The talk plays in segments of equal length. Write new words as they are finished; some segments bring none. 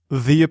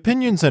The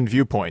opinions and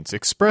viewpoints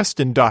expressed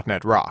in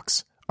 .NET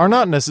Rocks are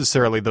not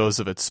necessarily those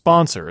of its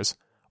sponsors,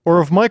 or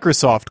of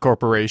Microsoft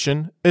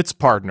Corporation, its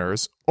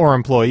partners, or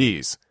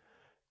employees.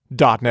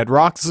 .NET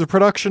Rocks is a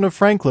production of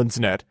Franklin's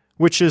Net,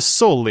 which is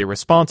solely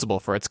responsible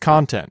for its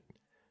content.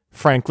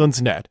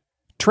 Franklin's Net,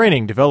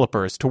 training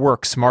developers to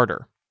work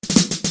smarter.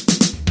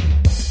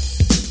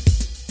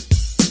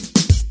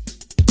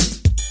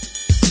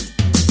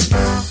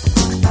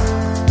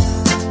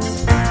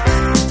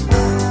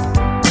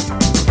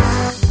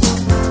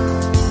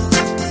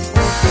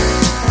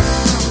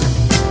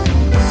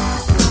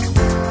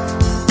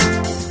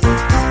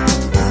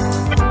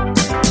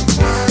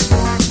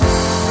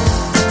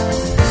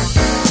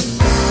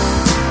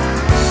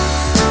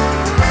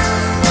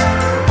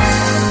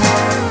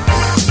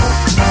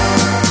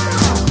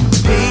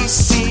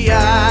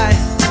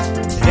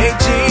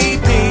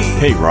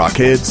 Hey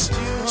Rockheads,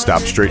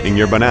 stop straightening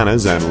your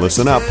bananas and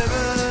listen up.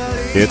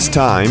 It's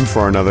time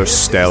for another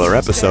stellar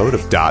episode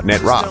of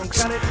 .NET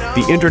Rocks,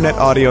 the internet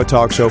audio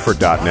talk show for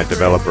 .NET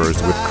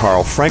developers with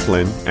Carl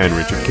Franklin and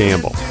Richard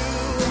Campbell.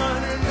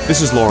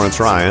 This is Lawrence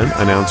Ryan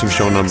announcing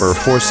show number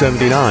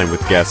 479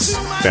 with guests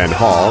Ben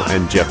Hall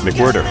and Jeff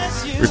McWherter,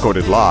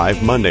 recorded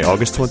live Monday,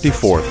 August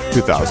 24th,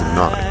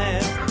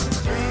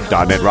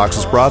 2009. .NET Rocks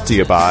is brought to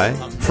you by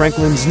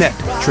Franklin's Net,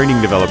 training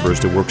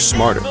developers to work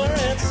smarter.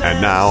 And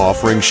now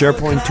offering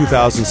SharePoint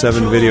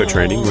 2007 video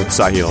training with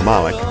Sahil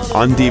Malik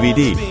on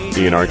DVD,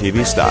 DNR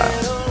TV style.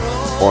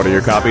 Order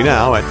your copy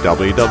now at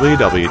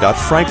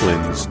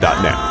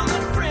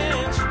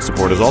www.franklins.net.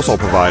 Support is also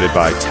provided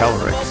by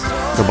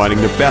Telerik,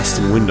 combining the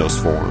best in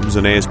Windows forms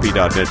and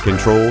ASP.NET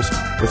controls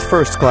with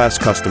first-class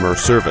customer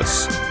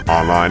service.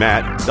 Online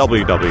at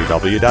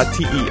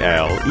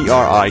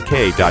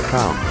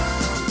www.telerik.com.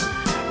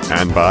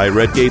 And by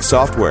Redgate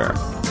Software,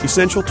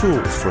 essential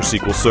tools for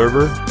SQL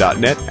Server,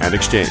 .NET, and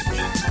Exchange.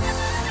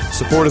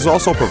 Support is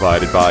also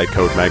provided by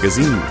Code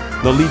Magazine,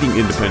 the leading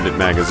independent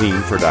magazine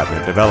for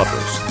 .NET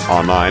developers.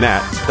 Online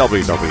at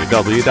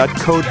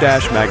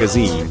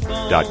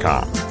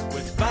www.code-magazine.com.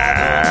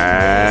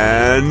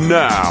 And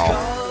now,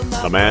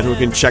 the man who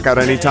can check out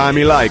anytime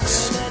he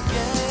likes,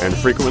 and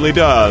frequently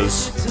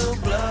does,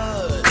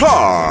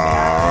 Carl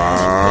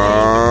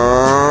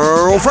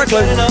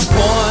Franklin.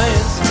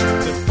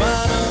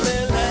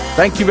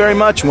 Thank you very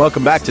much, and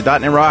welcome back to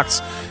 .NET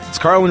Rocks. It's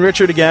Carl and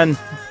Richard again.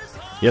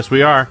 Yes,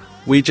 we are.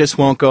 We just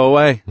won't go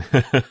away.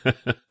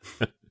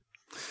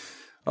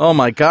 Oh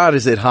my God,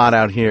 is it hot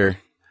out here?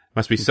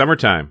 Must be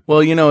summertime.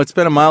 Well, you know, it's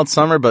been a mild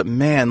summer, but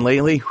man,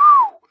 lately,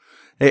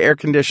 the air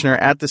conditioner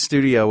at the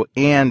studio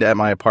and at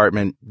my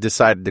apartment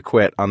decided to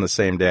quit on the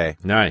same day.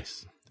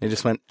 Nice. It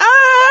just went,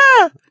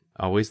 ah!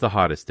 Always the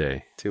hottest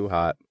day. Too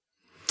hot.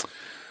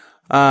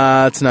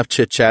 It's enough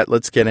chit-chat.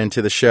 Let's get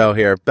into the show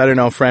here. Better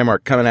Know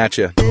Framework coming at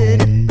you.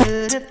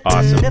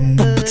 Awesome.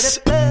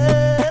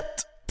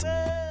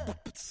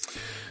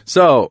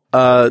 So,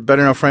 Better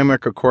Know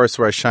Framework, of course,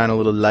 where I shine a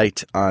little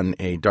light on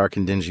a dark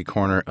and dingy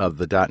corner of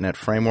the .NET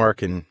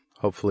framework, and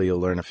hopefully you'll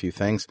learn a few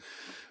things,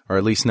 or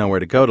at least know where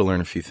to go to learn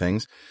a few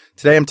things.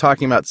 Today I'm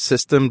talking about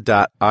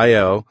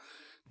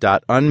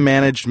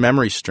system.io.unmanaged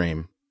memory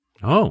stream.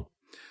 Oh.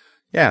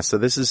 Yeah, so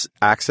this is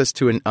access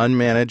to an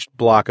unmanaged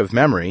block of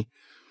memory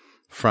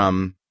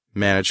from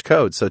managed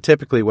code. So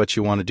typically what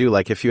you want to do,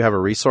 like if you have a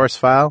resource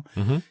file,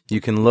 you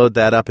can load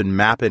that up and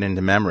map it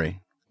into memory,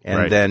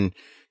 and then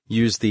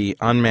use the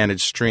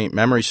unmanaged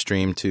memory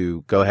stream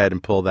to go ahead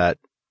and pull that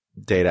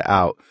data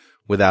out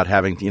without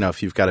having to,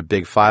 if you've got a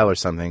big file or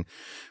something,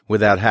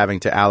 without having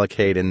to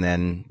allocate and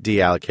then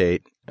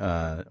deallocate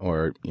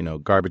or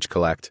garbage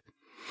collect.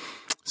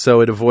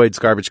 So it avoids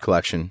garbage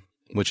collection,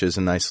 which is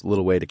a nice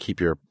little way to keep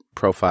your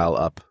profile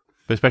up.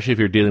 But especially if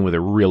you're dealing with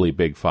a really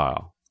big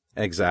file.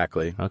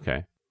 Exactly.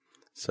 Okay.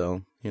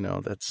 So,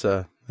 that's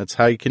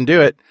how you can do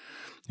it.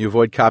 You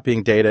avoid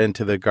copying data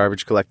into the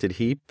garbage collected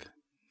heap,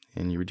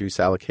 and you reduce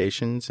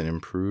allocations and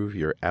improve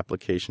your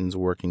application's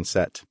working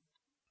set.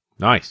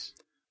 Nice.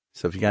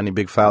 So if you got any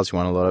big files you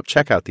want to load up,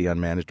 check out the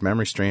unmanaged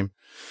memory stream.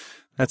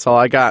 That's all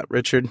I got.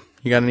 Richard,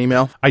 you got an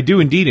email? I do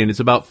indeed, and it's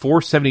about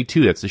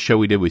 472. That's the show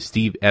we did with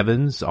Steve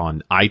Evans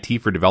on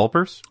IT for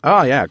developers.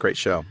 Oh, yeah, great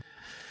show.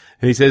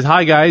 And he says,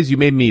 "Hi, guys. You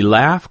made me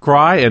laugh,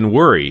 cry, and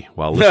worry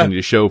while listening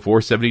to show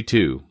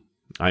 472.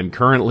 I'm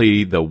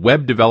currently the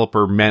web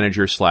developer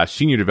manager /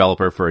 senior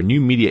developer for a new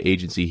media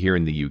agency here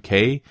in the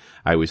UK.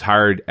 I was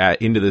hired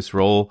into this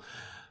role,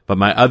 but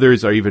my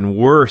others are even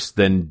worse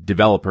than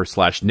developer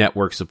 /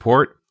 network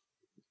support.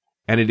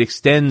 And it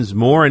extends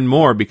more and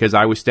more because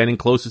I was standing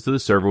closest to the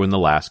server when the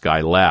last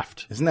guy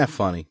left." Isn't that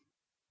funny?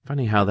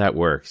 Funny how that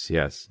works,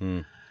 yes.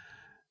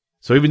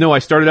 So even though I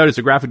started out as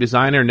a graphic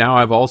designer, now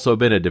I've also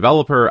been a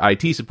developer,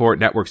 IT support,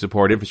 network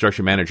support,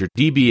 infrastructure manager,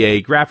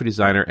 DBA, graphic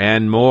designer,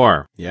 and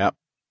more. Yep.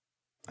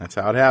 That's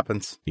how it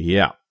happens.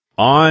 Yeah.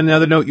 On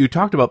another note, you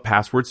talked about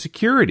password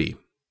security.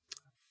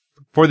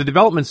 For the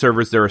development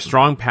servers, there are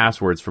strong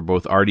passwords for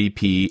both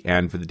RDP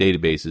and for the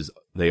databases.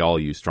 They all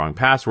use strong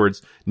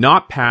passwords,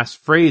 not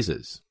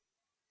passphrases.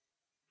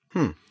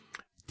 Do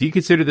you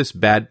consider this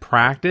bad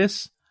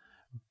practice?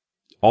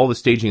 All the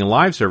staging and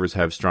live servers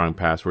have strong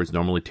passwords,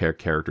 normally 10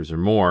 characters or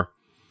more.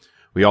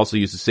 We also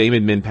use the same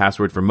admin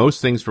password for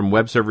most things from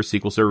web servers,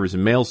 SQL servers,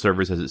 and mail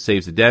servers, as it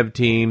saves the dev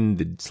team,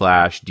 the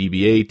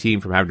 /DBA team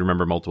from having to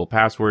remember multiple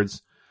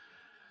passwords.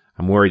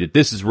 I'm worried that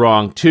this is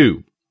wrong,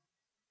 too.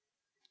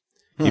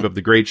 Keep up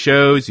the great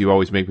shows. You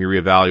always make me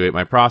reevaluate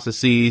my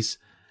processes,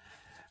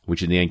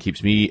 which in the end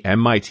keeps me and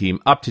my team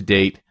up to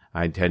date.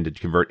 I intend to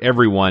convert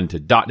everyone to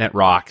 .NET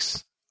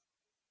Rocks.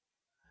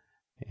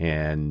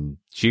 And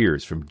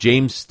cheers from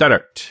James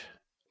Studdart.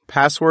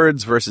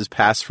 Passwords versus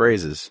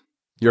passphrases.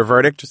 Your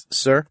verdict,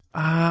 sir?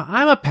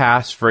 I'm a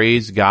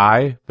passphrase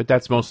guy, but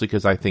that's mostly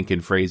because I think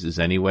in phrases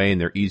anyway,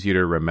 and they're easier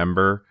to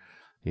remember.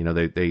 You know,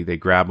 they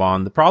grab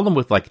on. The problem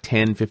with like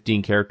 10,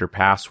 15 character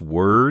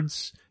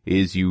passwords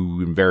is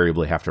you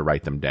invariably have to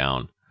write them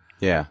down.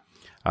 Yeah.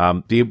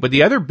 But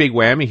the other big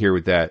whammy here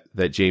with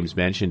that James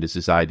mentioned is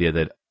this idea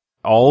that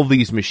all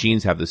these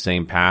machines have the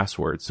same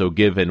password. So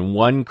given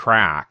one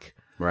crack,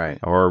 right,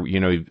 or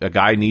a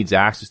guy needs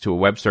access to a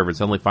web server and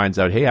suddenly finds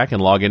out, hey, I can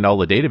log into all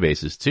the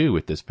databases too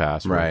with this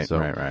password. Right, so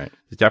right.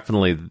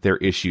 Definitely there are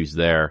issues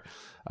there.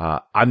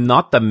 I'm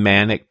not the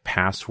manic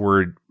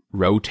password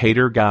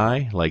rotator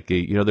guy. Like,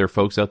 there are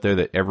folks out there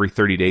that every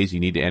 30 days you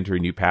need to enter a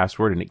new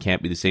password and it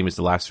can't be the same as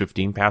the last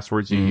 15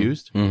 passwords you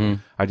used.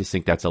 Mm-hmm. I just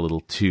think that's a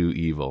little too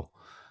evil.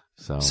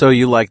 So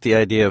you like the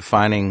idea of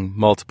finding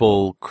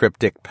multiple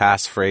cryptic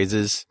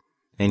passphrases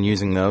and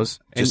using those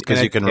just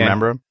because you can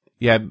remember them?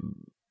 Yeah.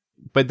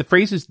 But the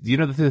phrases, the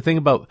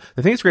thing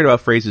that's great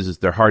about phrases is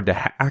they're hard to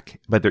hack,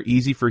 but they're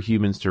easy for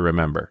humans to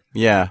remember.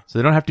 Yeah. So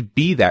they don't have to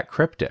be that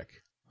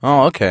cryptic.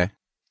 Oh, okay.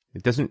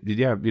 It doesn't,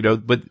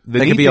 but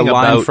they could be a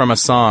line from a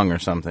song or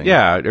something.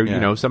 Yeah,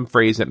 or, some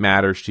phrase that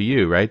matters to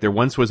you, right? There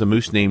once was a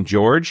moose named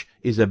George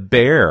is a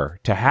bear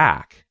to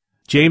hack.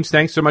 James,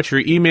 thanks so much for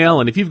your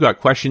email. And if you've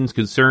got questions,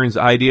 concerns,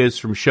 ideas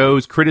from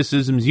shows,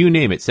 criticisms, you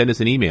name it, send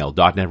us an email,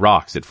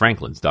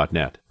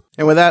 .netrocks@franklins.net.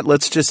 And with that,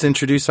 let's just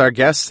introduce our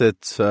guest.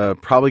 It's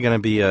probably going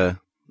to be a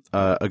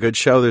good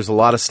show. There's a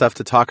lot of stuff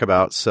to talk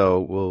about, so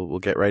we'll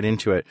get right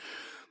into it.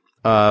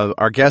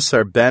 Our guests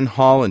are Ben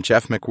Hall and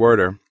Jeff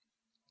McWherter.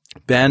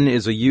 Ben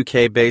is a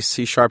UK-based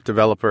C#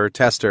 developer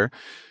tester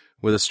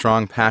with a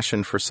strong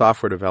passion for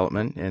software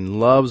development and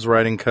loves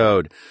writing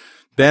code.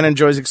 Ben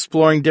enjoys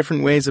exploring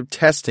different ways of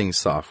testing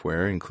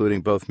software,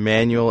 including both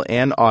manual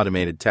and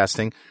automated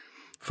testing,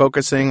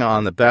 focusing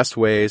on the best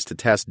ways to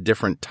test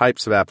different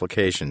types of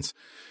applications.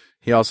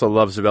 He also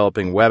loves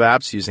developing web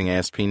apps using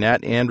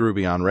ASP.NET and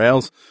Ruby on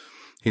Rails.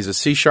 He's a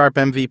C#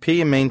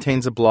 MVP and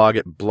maintains a blog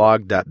at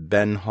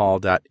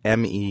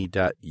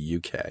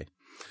blog.benhall.me.uk.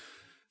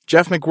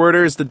 Jeff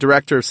McWherter is the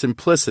director of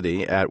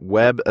Simplicity at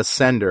Web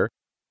Ascender,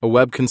 a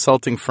web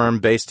consulting firm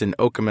based in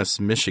Okemos,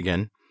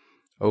 Michigan.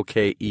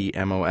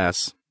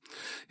 Okemos.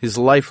 His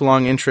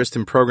lifelong interest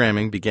in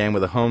programming began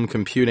with a home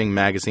computing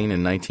magazine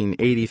in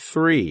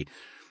 1983,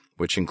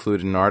 which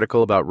included an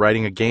article about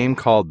writing a game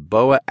called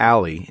Boa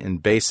Alley in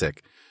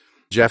BASIC.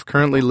 Jeff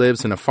currently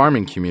lives in a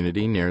farming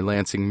community near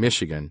Lansing,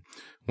 Michigan.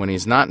 When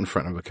he's not in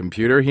front of a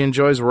computer, he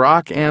enjoys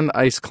rock and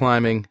ice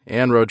climbing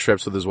and road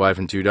trips with his wife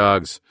and 2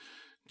 dogs.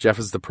 Jeff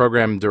is the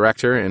program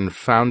director and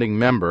founding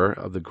member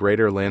of the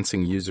Greater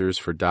Lansing Users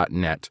for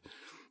 .NET,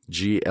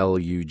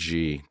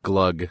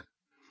 GLUG.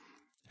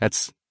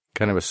 That's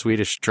kind of a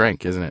Swedish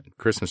drink, isn't it?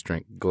 Christmas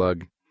drink,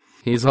 glug.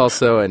 He's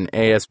also an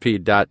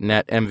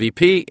ASP.NET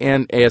MVP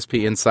and ASP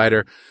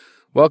Insider.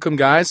 Welcome,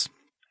 guys.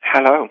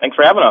 Hello. Thanks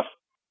for having us.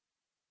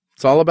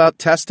 It's all about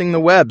testing the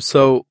web.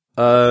 So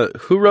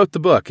who wrote the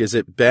book? Is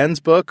it Ben's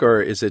book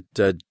or is it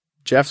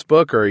Jeff's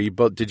book, or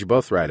did you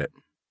both write it?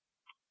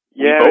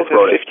 Yeah, it's a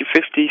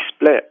 50-50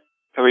 split.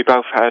 So we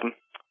both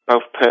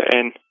put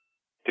in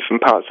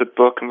different parts of the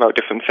book and wrote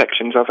different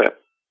sections of it.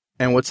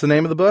 And what's the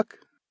name of the book?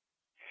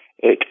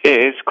 It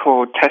is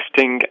called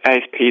Testing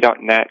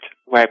ASP.NET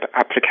Web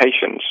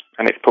Applications,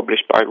 and it's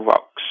published by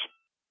Rocks.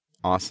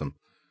 Awesome.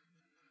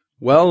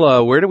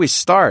 Well, where do we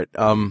start?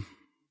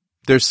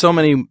 There's so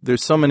many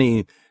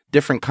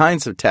different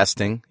kinds of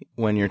testing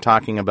when you're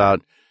talking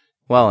about,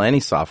 well, any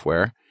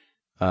software.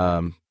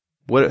 How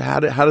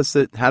does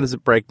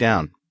it break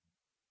down?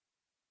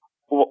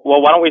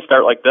 Well, why don't we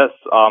start like this?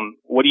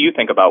 What do you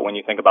think about when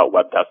you think about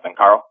web testing,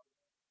 Carl?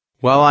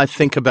 Well, I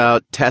think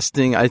about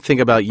testing. I think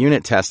about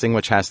unit testing,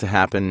 which has to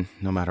happen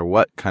no matter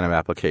what kind of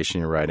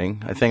application you're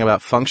writing. I think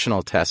about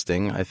functional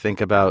testing. I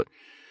think about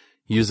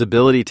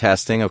usability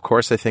testing. Of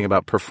course, I think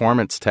about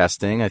performance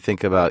testing. I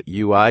think about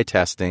UI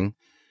testing.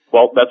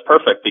 Well, that's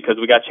perfect because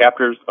we got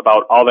chapters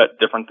about all those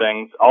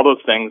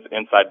things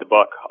inside the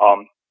book.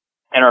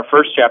 And our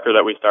first chapter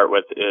that we start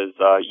with is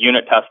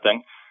unit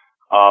testing.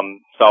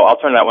 So I'll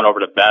turn that one over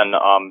to Ben.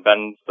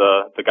 Ben's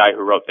the guy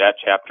who wrote that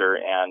chapter,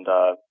 and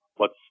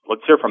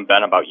let's hear from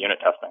Ben about unit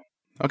testing.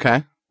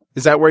 Okay.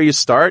 Is that where you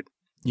start,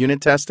 unit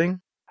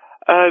testing?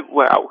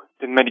 Well,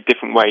 there are many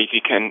different ways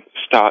you can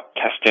start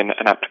testing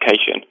an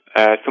application.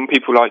 Some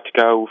people like to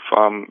go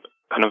from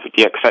kind of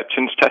the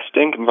acceptance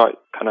testing and write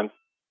kind of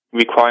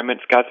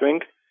requirements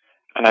gathering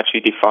and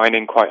actually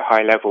defining quite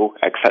high-level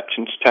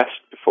acceptance tests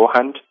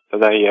beforehand. So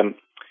they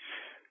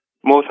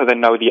more so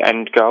than know the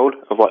end goal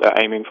of what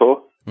they're aiming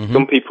for. Mm-hmm.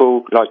 Some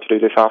people like to do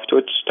this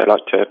afterwards. They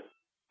like to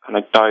kind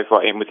of dive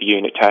right in with the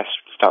unit test,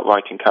 start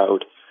writing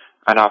code,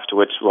 and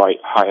afterwards write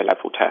higher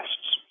level tests.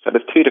 So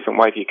there's two different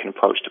ways you can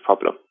approach the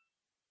problem.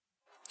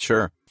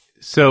 Sure.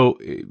 So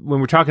when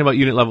we're talking about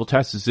unit level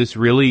tests, is this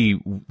really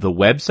the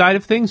web side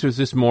of things, or is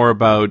this more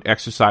about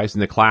exercising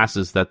the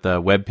classes that the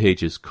web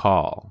pages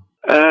call?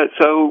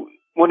 So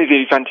one of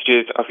the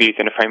advantages of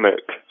using a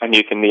framework and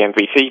using the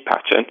MVC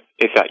pattern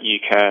is that you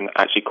can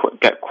actually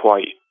get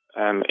quite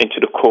into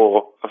the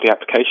core of the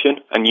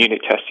application and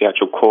unit test the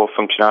actual core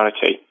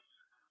functionality.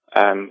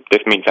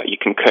 This means that you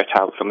can cut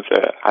out some of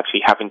the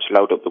actually having to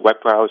load up the web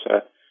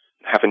browser,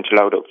 having to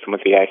load up some of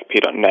the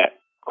ASP.NET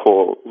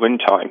core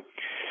runtime,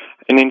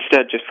 and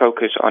instead just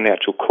focus on the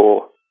actual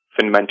core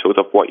fundamentals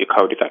of what your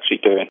code is actually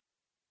doing.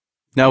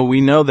 Now,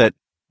 we know that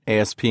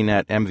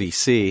ASP.NET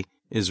MVC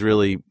is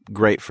really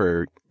great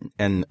for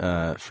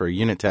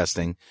unit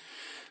testing,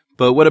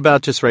 but what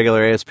about just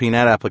regular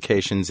ASP.NET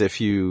applications if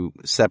you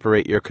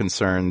separate your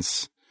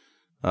concerns,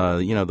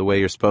 the way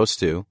you're supposed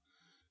to?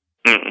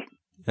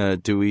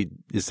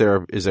 Is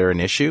there an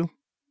issue?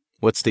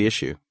 What's the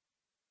issue?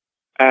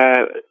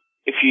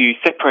 If you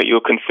separate your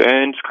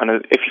concerns,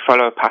 if you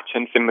follow a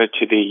pattern similar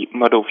to the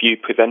model view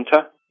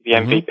presenter, the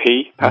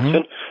MVP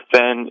pattern,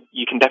 then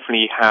you can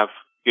definitely have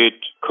good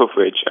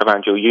coverage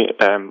around your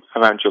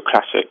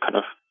classic kind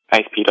of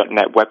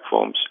ASP.NET Web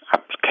Forms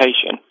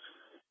application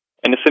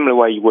in a similar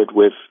way you would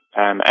with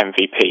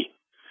MVP.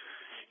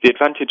 The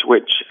advantage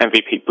which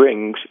MVP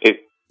brings is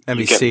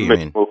MVC, you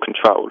get more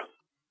control.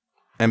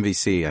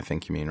 MVC, I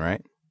think you mean,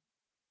 right?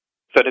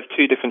 So there's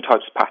two different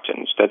types of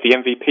patterns. There's the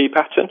MVP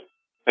pattern.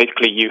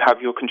 Basically, you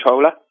have your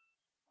controller,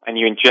 and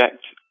you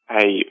inject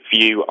a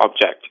view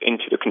object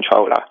into the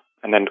controller,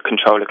 and then the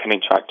controller can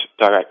interact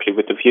directly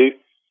with the view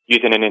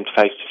using an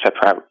interface to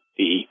separate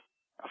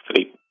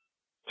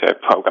to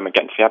program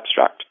against the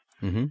abstract.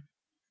 Mm-hmm.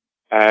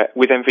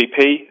 With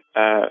MVC,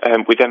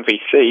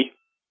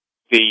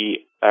 the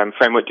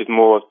framework did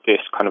more of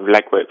this kind of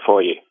legwork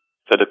for you.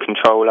 So the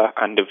controller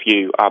and the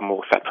view are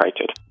more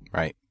separated.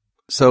 Right.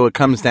 So it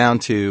comes down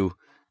to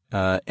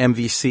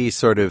MVC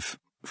sort of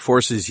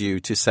forces you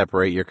to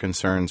separate your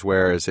concerns,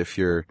 whereas if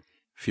you're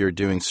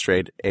doing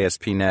straight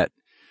ASP.NET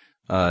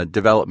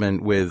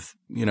development with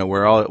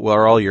where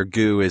all your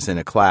goo is in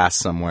a class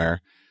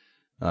somewhere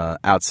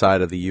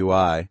outside of the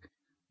UI,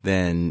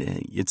 then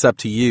it's up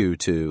to you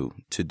to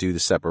do the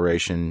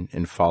separation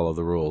and follow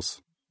the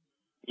rules.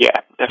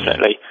 Yeah,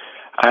 definitely.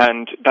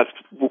 And that's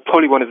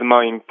probably one of the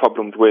main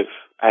problems with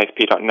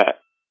ASP.NET,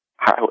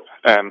 how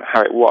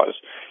it was,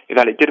 is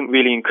that it didn't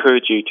really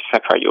encourage you to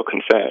separate your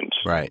concerns.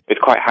 Right. It's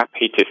quite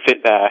happy to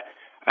sit there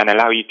and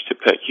allow you to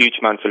put huge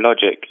amounts of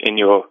logic in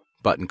your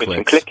button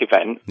click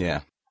event.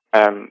 Yeah.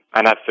 And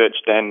as such,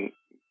 then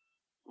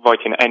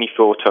writing any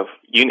sort of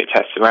unit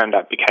tests around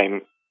that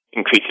became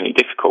increasingly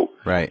difficult.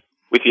 Right.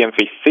 With the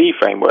MVC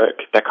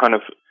framework,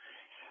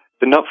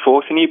 they're not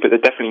forcing you, but they're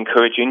definitely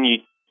encouraging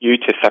you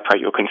to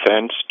separate your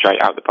concerns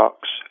straight out the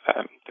box.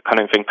 They're kind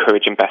of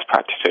encouraging best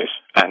practices,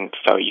 and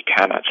so you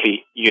can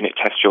actually unit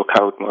test your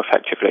code more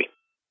effectively.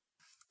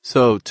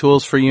 So,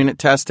 tools for unit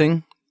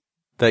testing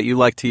that you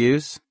like to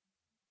use?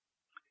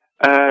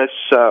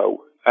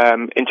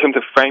 In terms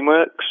of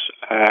frameworks,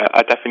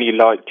 I definitely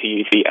like to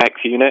use the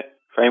XUnit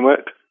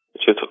framework,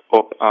 which is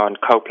up on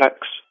Coplex.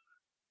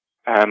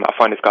 I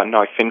find it's got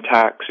nice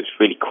syntax, it's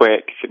really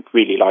quick, it's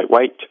really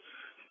lightweight.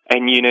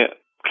 NUnit,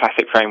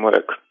 classic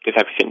framework, does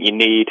everything you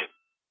need,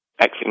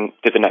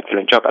 does an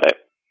excellent job at it.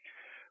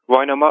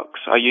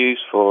 RhinoMox I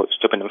use for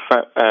stubbing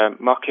and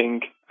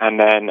mocking, and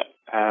then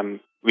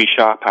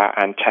ReSharper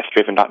and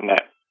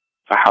TestDriven.net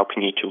for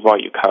helping you to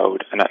write your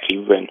code and actually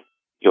run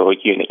your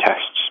unit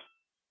tests.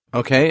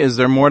 Okay, is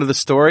there more to the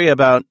story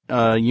about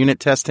unit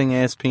testing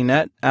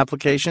ASP.NET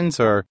applications,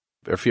 or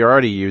if you're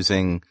already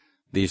using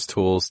these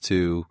tools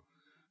to,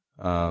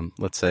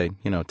 let's say,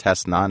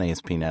 test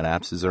non-ASP.NET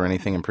apps, is there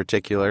anything in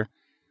particular?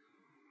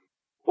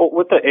 Well,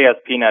 with the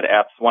ASP.NET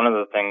apps, one of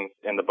the things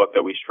in the book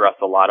that we stress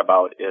a lot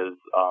about is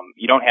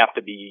you don't have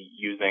to be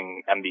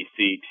using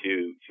MVC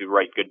to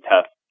write good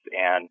tests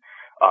and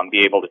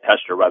be able to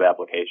test your web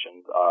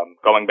applications.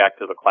 Going back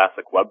to the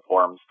classic web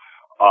forms,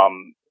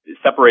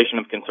 separation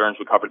of concerns,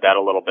 we covered that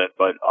a little bit,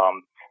 but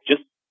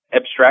just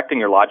abstracting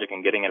your logic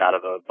and getting it out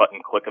of the button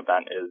click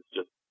event is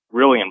just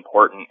really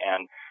important.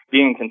 And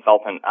being a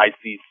consultant, I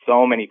see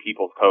so many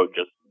people's code,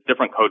 just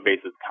different code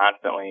bases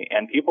constantly,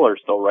 and people are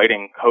still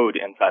writing code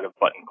inside of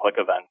button click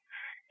events.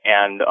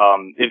 And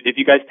if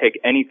you guys take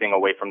anything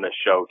away from this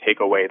show, take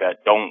away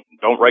that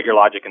don't write your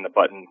logic in the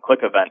button click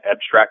event,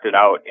 abstract it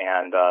out,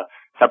 and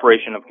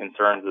separation of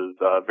concerns is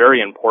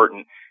very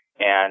important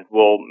and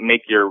will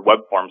make your web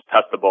forms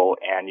testable,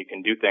 and you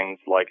can do things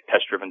like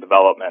test-driven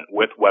development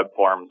with web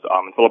forms.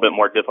 It's a little bit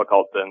more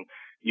difficult than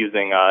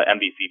using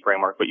MVC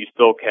framework, but you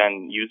still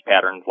can use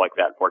patterns like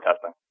that for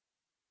testing.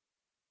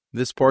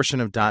 This portion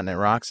of .NET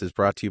Rocks is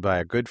brought to you by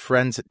our good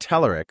friends at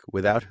Telerik,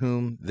 without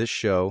whom this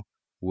show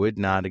would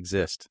not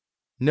exist.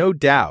 No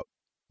doubt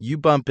you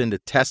bump into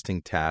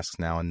testing tasks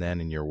now and then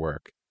in your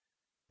work.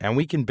 And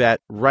we can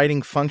bet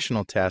writing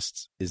functional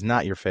tests is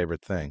not your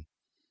favorite thing.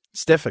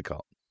 It's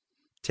difficult.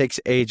 It takes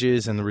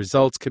ages and the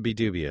results could be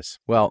dubious.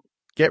 Well,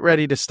 get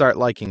ready to start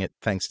liking it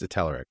thanks to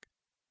Telerik.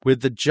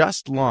 With the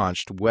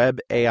just-launched Web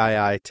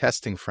AII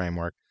testing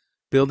framework,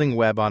 building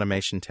web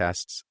automation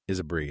tests is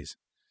a breeze.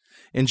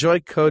 Enjoy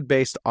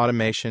code-based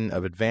automation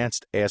of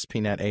advanced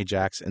ASP.NET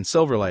Ajax and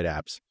Silverlight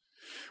apps.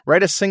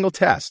 Write a single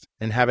test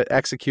and have it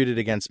executed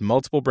against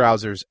multiple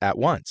browsers at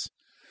once.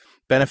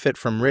 Benefit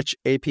from rich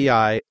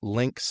API,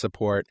 link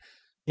support,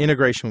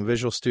 integration with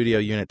Visual Studio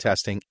unit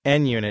testing,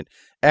 NUnit,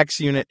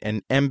 XUnit,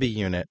 and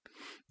MBUnit,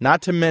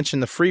 not to mention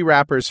the free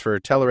wrappers for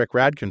Telerik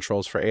RAD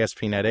controls for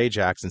ASP.NET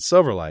Ajax and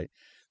Silverlight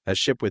that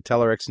ship with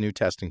Telerik's new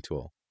testing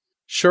tool.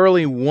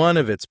 Surely one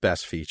of its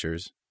best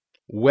features,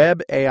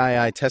 Web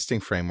AII testing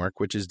framework,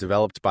 which is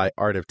developed by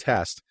Art of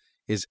Test,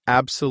 is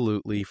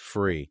absolutely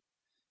free.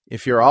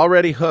 If you're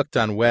already hooked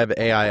on Web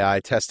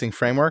AII testing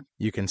framework,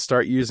 you can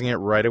start using it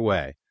right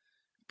away.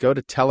 Go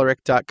to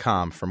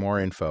Telerik.com for more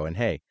info, and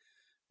hey,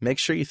 make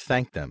sure you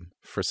thank them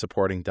for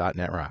supporting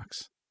 .NET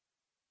Rocks.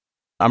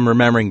 I'm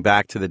remembering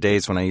back to the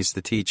days when I used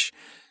to teach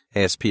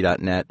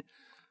ASP.NET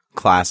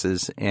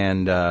classes,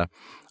 and I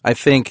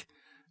think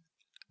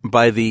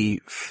by the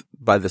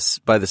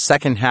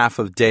second half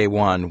of day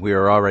one, we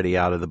were already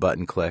out of the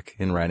button click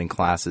in writing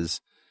classes,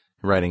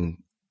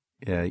 writing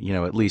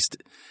at least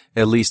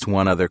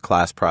one other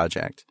class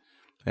project,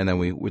 and then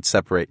we would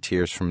separate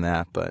tiers from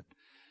that. But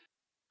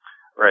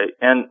right,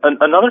 and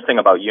another thing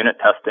about unit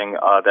testing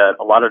that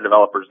a lot of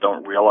developers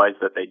don't realize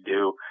that they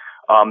do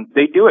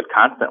it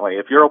constantly.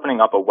 If you're opening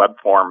up a web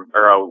form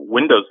or a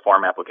Windows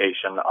form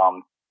application,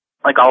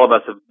 like all of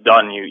us have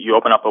done, you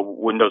open up a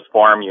Windows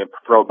form, you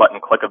throw a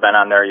button click event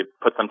on there, you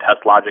put some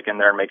test logic in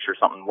there and make sure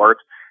something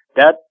works.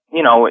 That,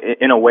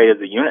 in a way is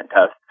a unit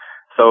test.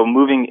 So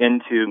moving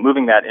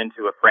that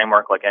into a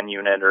framework like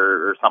NUnit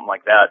or something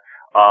like that,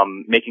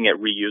 making it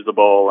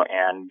reusable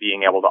and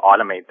being able to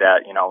automate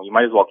that, you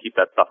might as well keep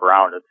that stuff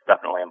around. It's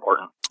definitely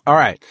important. All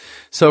right.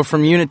 So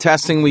from unit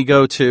testing, we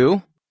go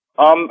to?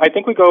 I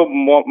think we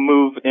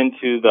move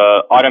into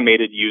the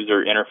automated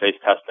user interface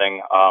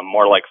testing,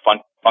 more like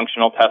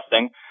functional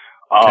testing.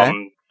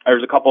 Okay.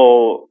 There's a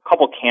couple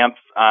camps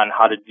on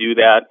how to do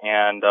that,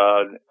 and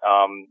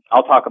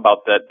I'll talk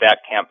about that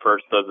camp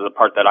first, the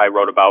part that I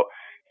wrote about,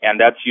 and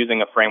that's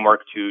using a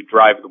framework to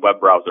drive the web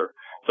browser.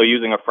 So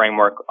using a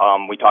framework,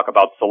 we talk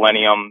about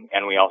Selenium,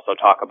 and we also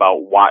talk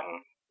about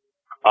Watton.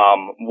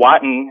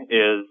 Watton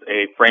is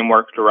a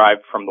framework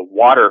derived from the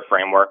Water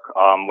framework,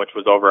 which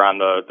was over on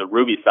the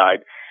Ruby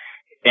side.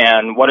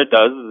 And what it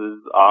does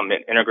is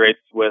it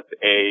integrates with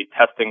a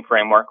testing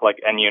framework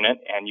like NUnit,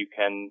 and you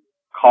can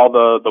call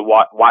the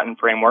Watton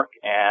framework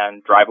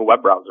and drive a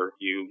web browser.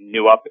 You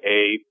new up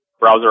a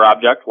browser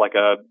object like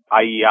a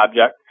IE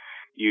object.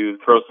 You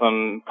call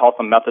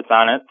some methods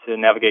on it to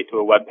navigate to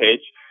a web page,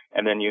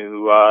 and then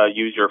you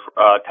use your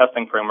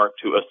testing framework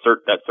to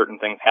assert that certain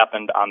things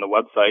happened on the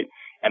website.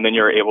 And then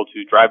you're able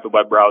to drive the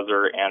web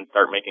browser and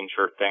start making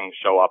sure things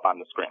show up on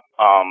the screen.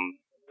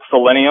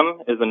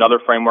 Selenium is another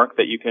framework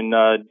that you can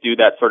do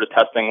that sort of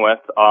testing with.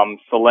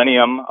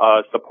 Selenium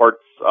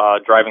supports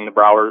driving the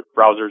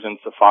browsers in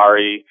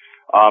Safari,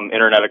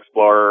 Internet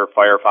Explorer,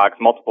 Firefox,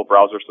 multiple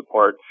browser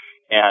support,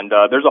 and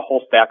there's a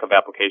whole stack of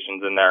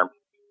applications in there.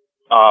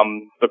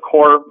 The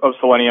core of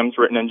Selenium is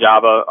written in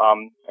Java.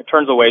 It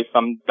turns away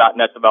some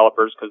 .NET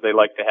developers because they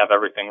like to have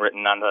everything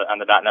written on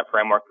the .NET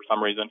framework for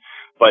some reason,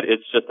 but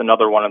it's just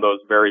another one of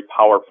those very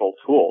powerful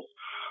tools.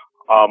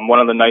 One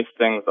of the nice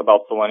things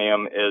about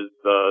Selenium is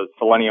the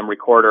Selenium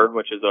Recorder,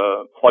 which is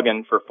a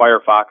plugin for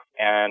Firefox,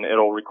 and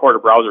it'll record a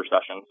browser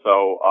session.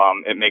 So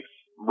it makes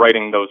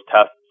writing those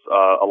tests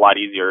a lot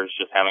easier. It's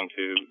just having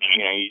to,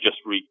 you just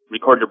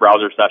record your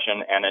browser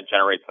session, and it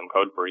generates some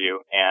code for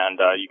you, and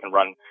you can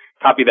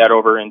copy that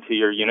over into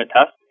your unit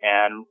test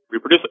and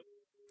reproduce it.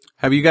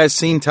 Have you guys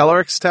seen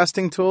Telerik's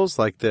testing tools,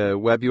 like the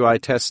Web UI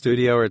Test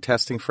Studio or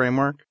testing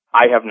framework?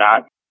 I have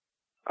not.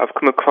 I've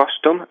come across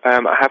them.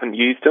 I haven't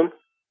used them.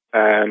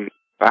 I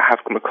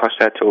have come across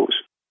their tools.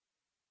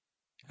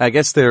 I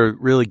guess they're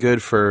really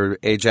good for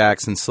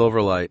Ajax and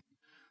Silverlight,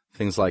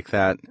 things like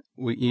that.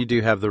 You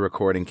do have the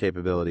recording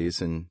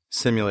capabilities and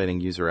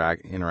simulating user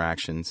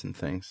interactions and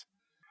things.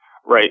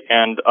 Right,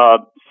 and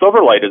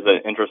Silverlight is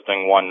an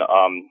interesting one.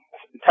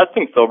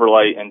 Testing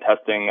Silverlight and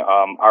testing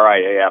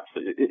RIA apps,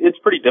 it's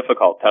pretty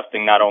difficult.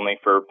 Testing not only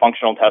for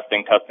functional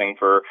testing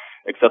for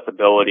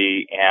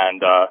accessibility,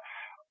 and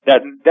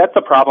that's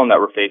a problem that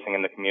we're facing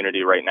in the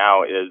community right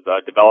now is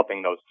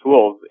developing those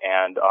tools,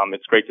 and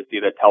it's great to see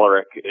that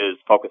Telerik is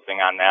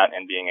focusing on that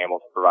and being able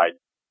to provide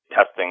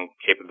testing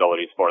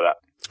capabilities for that.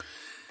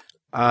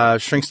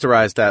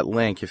 Shrinksterize that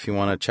link if you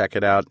want to check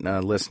it out,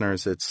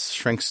 listeners. It's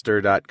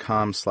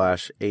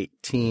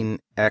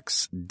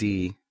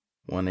shrinkster.com/18xd.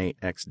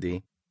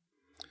 18xd.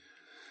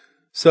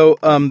 So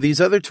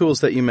these other tools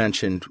that you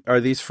mentioned, are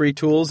these free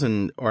tools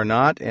or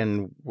not,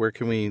 and where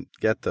can we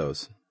get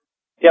those?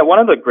 Yeah, one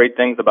of the great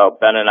things about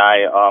Ben and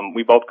I,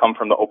 we both come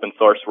from the open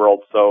source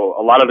world. So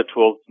a lot of the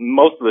tools,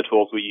 most of the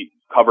tools we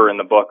cover in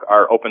the book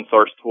are open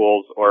source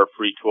tools or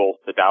free tools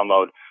to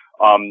download.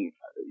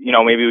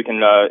 Maybe we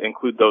can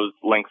include those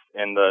links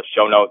in the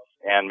show notes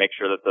and make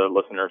sure that the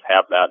listeners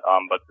have that.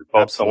 But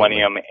both Absolutely.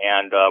 Selenium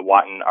and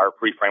Watton are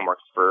free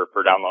frameworks for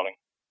downloading.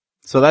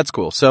 So that's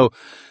cool. So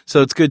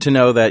it's good to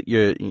know that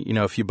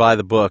if you buy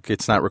the book,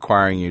 it's not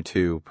requiring you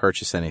to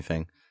purchase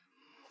anything.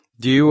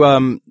 Do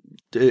you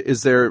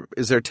is there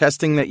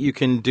testing that you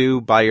can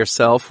do by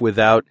yourself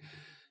without,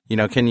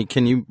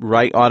 can you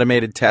write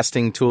automated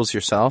testing tools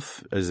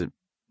yourself? Is it,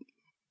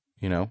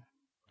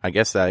 I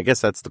guess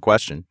that's the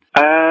question.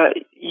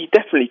 You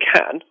definitely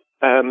can.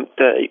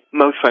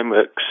 Most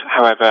frameworks,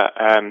 however,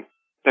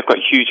 they've got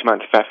huge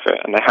amounts of effort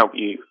and they help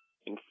you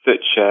in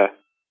such a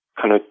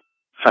kind of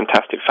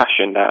fantastic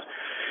fashion that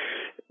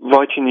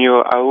writing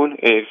your own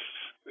is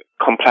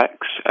complex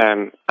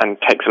and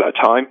takes a lot of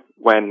time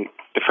when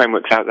the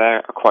frameworks out there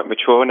are quite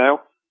mature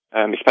now,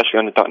 especially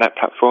on the .NET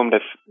platform.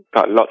 They've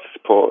got lots of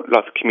support,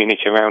 lots of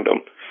community around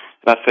them.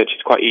 And as such,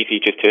 it's quite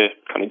easy just to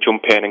kind of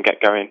jump in and get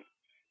going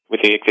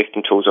with the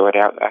existing tools already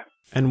out there.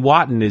 And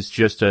Watton is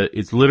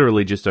it's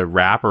literally just a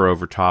wrapper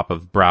over top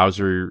of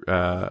browser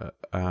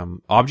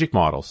object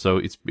models. So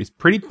it's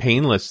pretty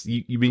painless.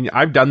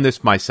 I've done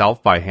this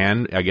myself by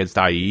hand against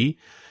IE,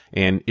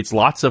 and it's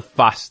lots of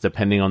fuss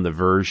depending on the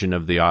version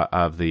of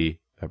the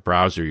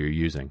browser you're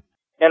using.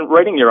 And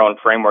writing your own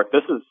framework,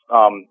 this is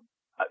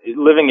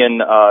living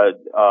in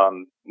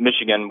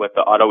Michigan with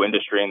the auto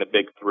industry and the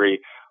big three.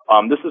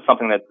 This is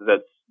something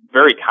that's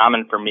very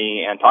common for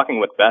me, and talking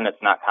with Ben, it's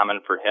not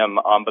common for him.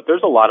 But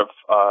there's a lot of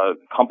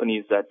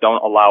companies that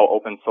don't allow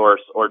open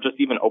source or just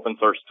even open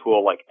source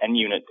tool like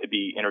NUnit to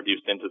be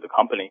introduced into the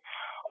company.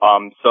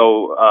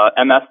 So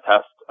MS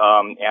Test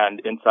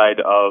and inside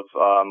of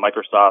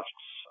Microsoft's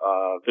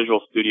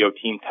Visual Studio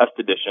Team Test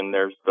Edition,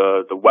 there's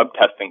the web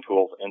testing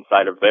tools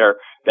inside of there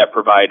that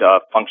provide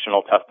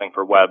functional testing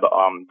for web,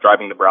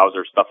 driving the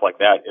browser, stuff like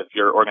that. If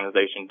your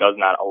organization does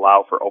not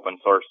allow for open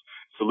source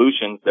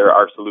solutions, there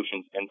are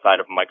solutions inside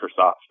of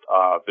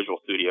Microsoft Visual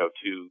Studio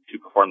to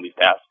perform these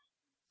tasks.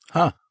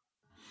 Huh.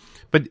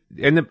 But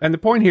and the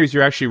point here is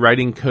you're actually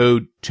writing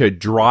code to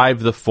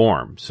drive the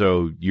form.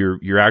 So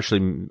you're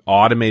actually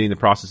automating the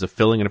process of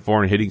filling in a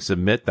form and hitting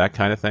submit, that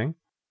kind of thing.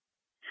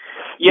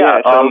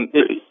 Yeah,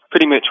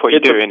 pretty much what you're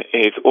doing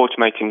is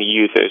automating the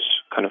users,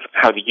 kind of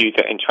how the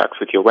user interacts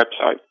with your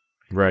website.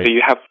 Right. So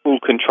you have full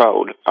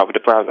control over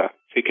the browser.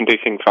 So you can do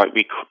things like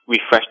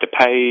refresh the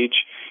page,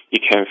 you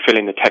can fill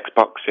in the text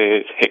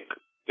boxes, hit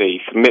the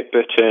submit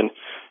button,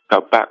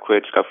 go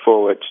backwards, go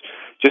forwards.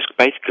 Just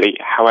basically,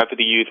 however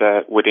the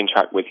user would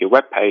interact with your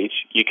web page,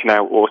 you can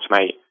now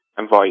automate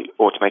and write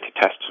automated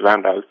tests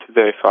around those to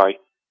verify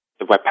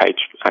the web page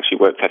actually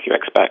works as you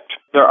expect.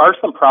 There are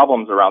some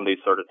problems around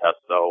these sort of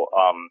tests, though,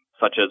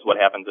 such as what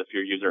happens if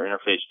your user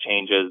interface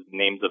changes,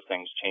 names of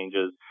things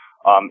changes.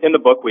 In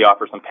the book, we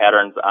offer some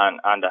patterns on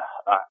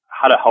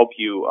how to help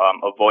you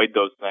avoid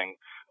those things.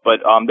 But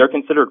they're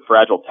considered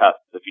fragile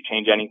tests. If you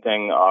change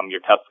anything,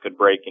 your tests could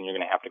break, and you're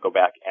going to have to go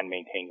back and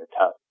maintain your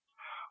tests.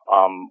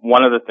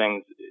 One of the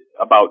things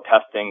about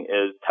testing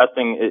is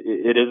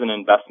it is an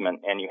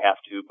investment, and you have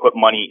to put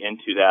money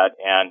into that,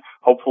 and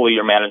hopefully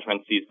your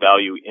management sees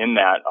value in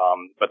that,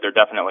 but there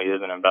definitely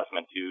is an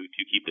investment to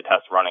keep the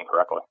tests running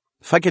correctly.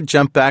 If I could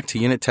jump back to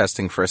unit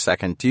testing for a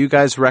second, do you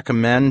guys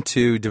recommend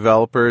to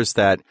developers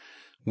that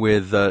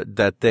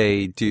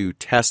they do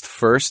test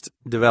first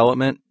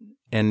development,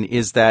 and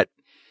is that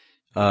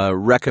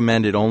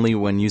recommended only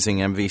when using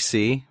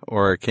MVC,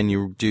 or can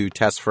you do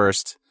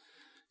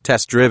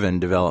test-driven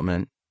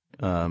development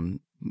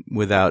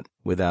without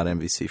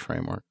MVC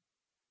framework?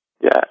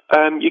 Yeah,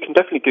 you can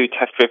definitely do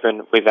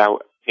test-driven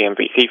without the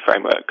MVC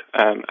framework,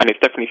 and it's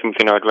definitely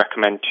something I'd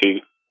recommend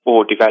to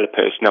all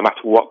developers, no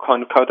matter what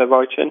kind of code they're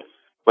writing,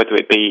 whether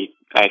it be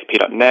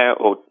ASP.NET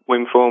or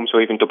WinForms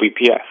or even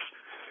WPF.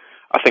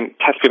 I think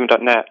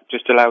test-driven.NET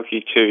just allows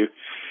you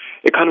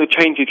it kind of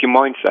changes your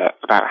mindset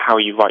about how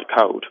you write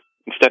code.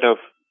 Instead of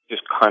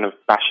just kind of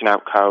bashing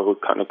out code,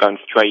 kind of going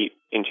straight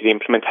into the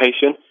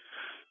implementation,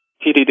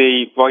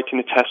 TDD, writing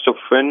the test up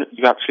front,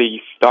 you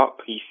actually stop,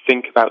 you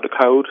think about the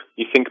code,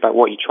 you think about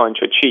what you're trying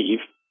to achieve,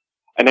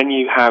 and then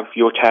you have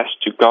your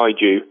test to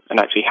guide you and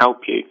actually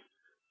help you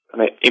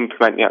and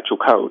implement the actual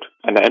code.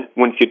 And then,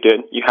 once you're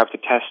done, you have the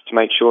test to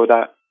make sure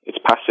that it's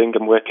passing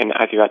and working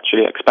as you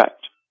actually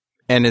expect.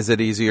 And is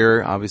it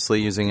easier,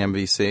 obviously, using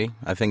MVC?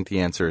 I think the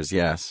answer is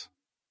yes.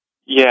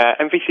 Yeah,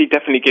 MVC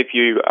definitely gives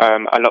you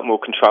a lot more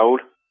control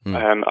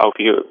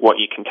over what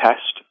you can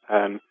test.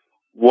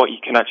 What you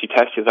can actually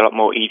test is a lot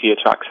more easier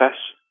to access.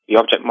 The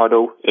object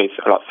model is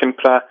a lot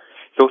simpler.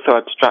 It's also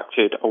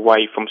abstracted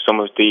away from some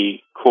of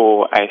the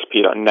core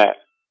ASP.NET,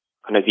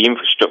 kind of the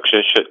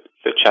infrastructure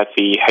such as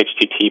the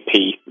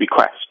HTTP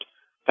request.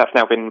 That's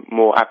now been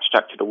more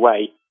abstracted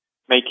away,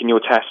 making your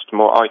test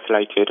more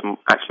isolated and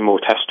actually more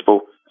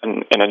testable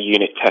and in a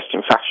unit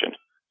testing fashion.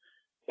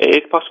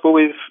 It is possible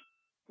with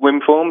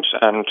WinForms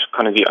and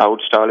kind of the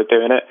old style of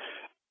doing it,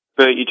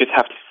 but you just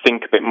have to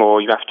think a bit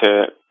more. You have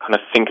to kind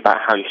of think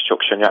about how you're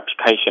structuring your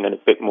application in a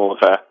bit more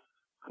of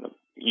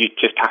you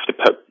just have to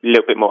put a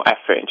little bit more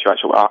effort into your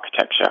actual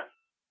architecture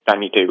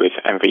than you do with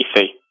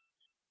MVC.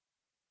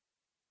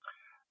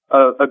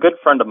 A good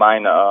friend of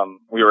mine,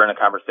 we were in a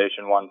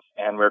conversation once,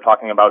 and we were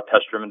talking about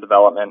test-driven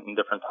development and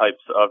different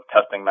types of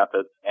testing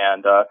methods.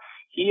 And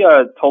he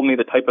told me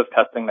the type of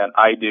testing that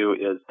I do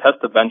is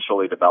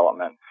test-eventually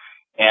development.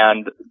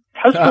 And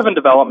test-driven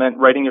development,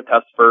 writing your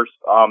tests first,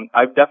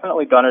 I've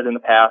definitely done it in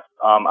the past.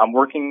 I'm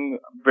working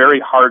very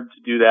hard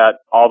to do that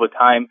all the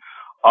time.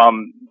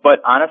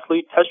 But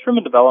honestly,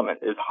 test-driven development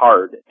is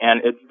hard,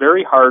 and it's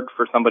very hard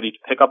for somebody to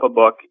pick up a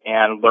book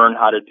and learn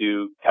how to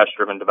do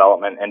test-driven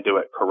development and do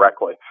it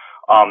correctly.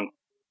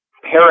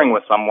 Pairing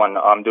with someone,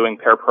 doing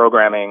pair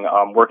programming,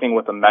 working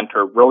with a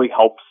mentor really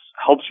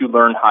helps you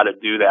learn how to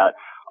do that.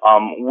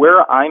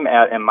 Where I'm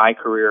at in my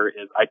career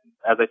is,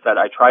 as I said,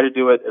 I try to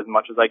do it as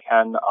much as I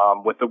can,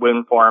 with the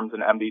WinForms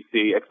and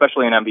MVC,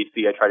 especially in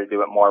MVC, I try to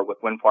do it more.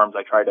 With WinForms,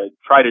 I try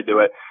to do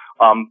it.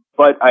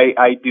 But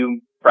I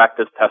do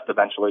practice test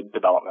eventually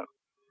development.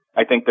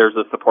 I think there's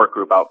a support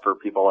group out for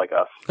people like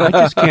us. I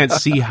just can't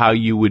see how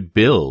you would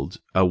build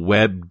a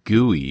web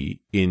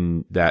GUI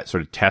in that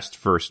sort of test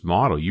first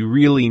model. You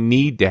really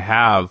need to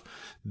have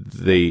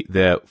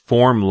the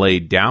form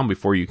laid down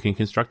before you can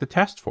construct a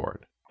test for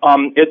it.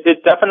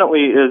 It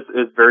definitely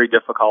is very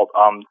difficult.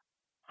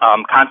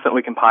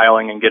 Constantly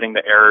compiling and getting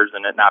the errors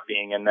and it not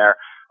being in there.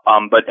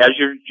 But as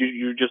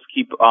you just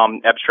keep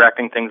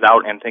abstracting things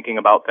out and thinking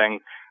about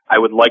things, I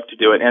would like to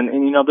do it. And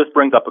this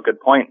brings up a good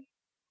point.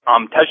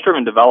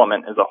 Test-driven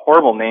development is a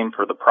horrible name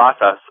for the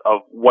process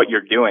of what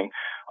you're doing.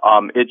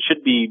 It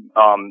should be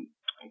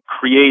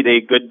create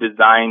a good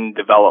design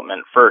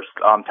development first.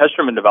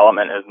 Test-driven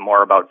development is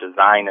more about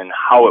design and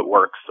how it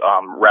works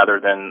rather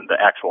than the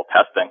actual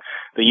testing.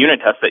 The unit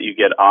tests that you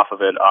get off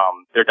of it,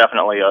 they're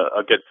definitely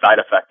a good side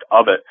effect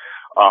of it.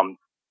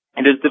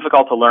 It is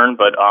difficult to learn,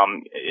 but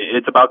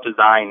it's about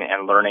design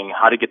and learning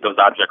how to get those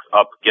objects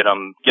up, get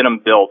them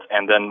built,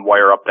 and then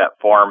wire up that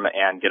form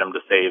and get them to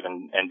save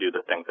and do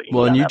the things that you need.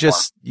 Well, and form.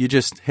 you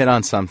just hit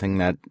on something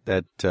that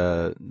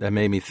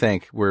made me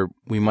think where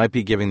we might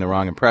be giving the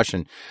wrong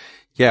impression.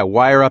 Yeah,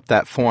 wire up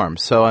that form.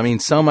 So I mean,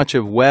 so much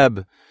of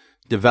web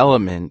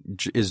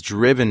development is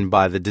driven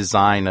by the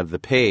design of the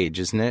page,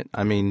 isn't it?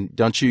 I mean,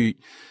 don't you?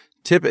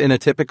 In a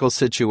typical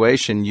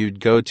situation, you'd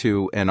go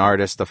to an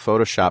artist, a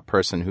Photoshop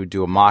person who'd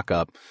do a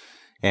mock-up,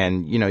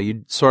 and,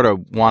 you'd sort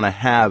of want to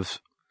have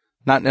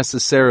not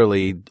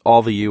necessarily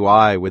all the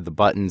UI with the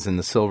buttons and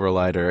the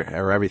Silverlight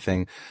or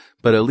everything,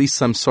 but at least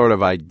some sort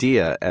of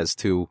idea as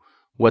to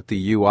what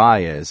the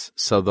UI is.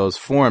 So those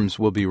forms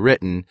will be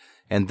written,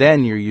 and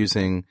then you're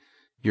using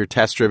your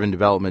test-driven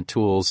development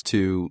tools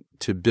to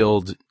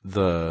build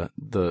the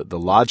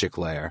logic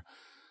layer.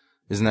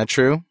 Isn't that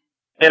true?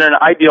 In an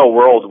ideal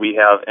world,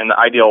 in the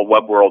ideal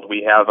web world,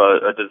 we have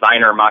a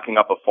designer mocking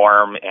up a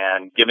form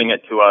and giving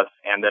it to us,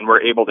 and then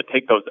we're able to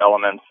take those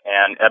elements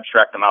and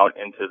abstract them out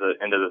into the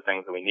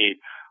things that we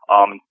need.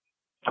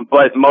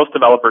 But most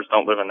developers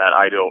don't live in that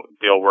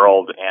ideal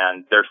world,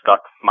 and they're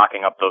stuck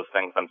mocking up those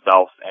things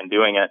themselves and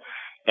doing it.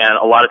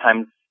 And a lot of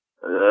times,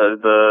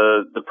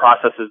 the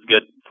processes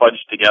get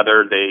fudged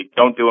together. They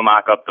don't do a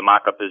mock-up. The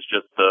mock-up is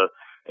just the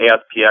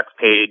ASPX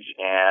page,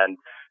 and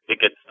it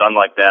gets done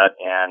like that,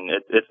 and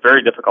it's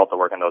very difficult to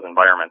work in those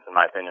environments, in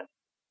my opinion.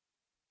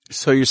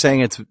 So you're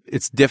saying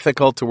it's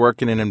difficult to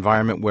work in an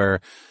environment where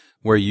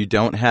you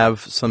don't have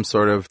some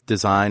sort of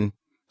design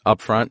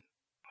up front?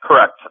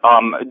 Correct.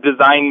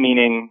 Design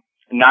meaning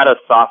not a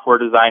software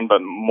design,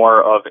 but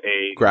more of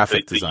a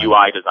graphic design. The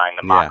UI design,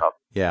 the mock-up.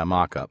 Yeah,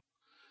 mock-up.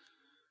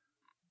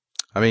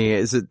 I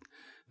mean,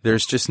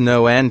 there's just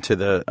no end to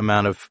the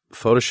amount of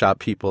Photoshop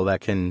people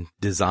that can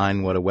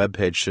design what a web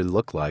page should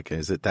look like.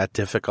 Is it that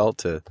difficult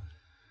to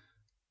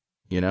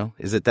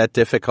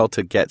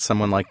get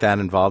someone like that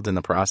involved in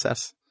the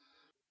process?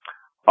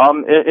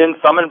 In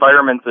some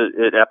environments,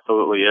 it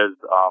absolutely is.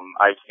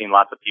 I've seen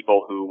lots of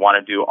people who want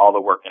to do all the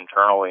work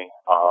internally.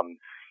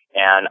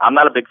 And I'm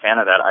not a big fan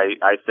of that.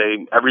 I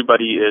say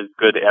everybody is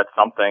good at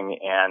something,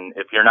 and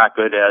if you're not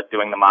good at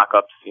doing the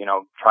mock-ups,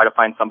 try to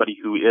find somebody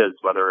who is,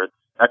 whether it's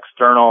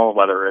external,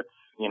 whether it's,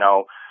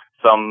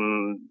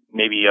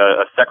 maybe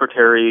a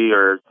secretary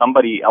or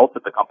somebody else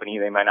at the company.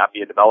 They might not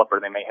be a developer.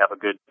 They may have a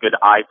good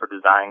eye for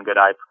design, good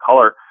eye for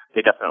color.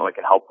 They definitely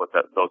can help with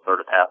those sort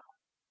of tasks.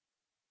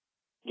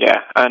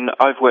 Yeah, and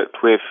I've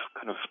worked with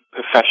kind of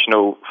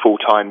professional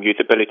full-time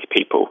usability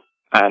people,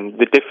 and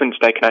the difference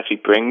they can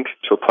actually bring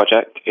to a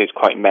project is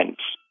quite immense.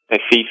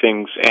 They see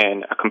things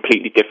in a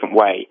completely different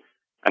way,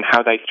 and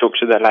how they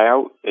structure their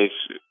layout it's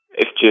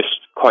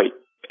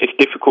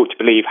difficult to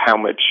believe how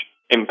much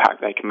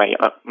impact they can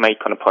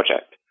make on a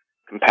project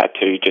compared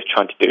to just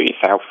trying to do it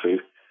yourself through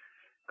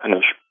kind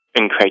of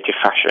in creative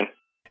fashion.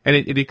 And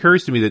it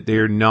occurs to me that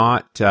they're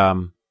not,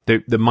 the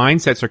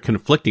mindsets are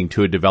conflicting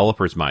to a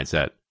developer's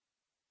mindset.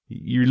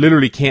 You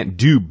literally can't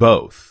do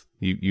both.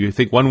 You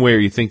think one way or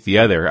you think the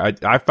other.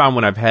 I found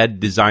when I've had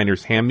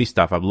designers hand me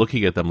stuff, I'm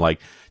looking at them like,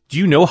 do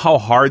you know how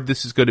hard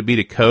this is going to be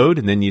to code?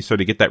 And then you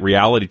sort of get that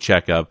reality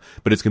check of,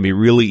 but it's going to be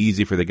really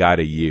easy for the guy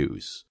to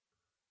use.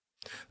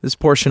 This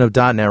portion of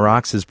 .NET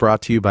Rocks is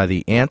brought to you by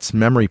the Ants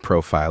Memory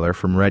Profiler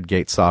from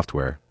Redgate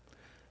Software.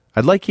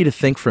 I'd like you to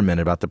think for a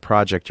minute about the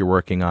project you're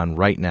working on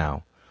right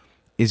now.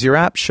 Is your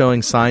app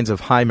showing signs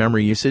of high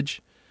memory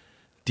usage?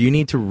 Do you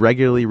need to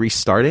regularly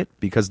restart it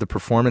because the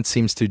performance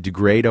seems to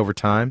degrade over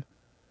time?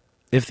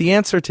 If the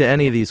answer to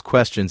any of these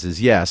questions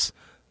is yes,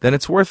 then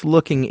it's worth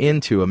looking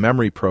into a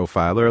memory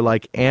profiler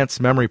like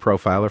Ants Memory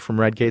Profiler from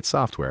Redgate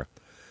Software.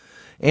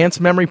 Ants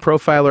Memory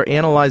Profiler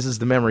analyzes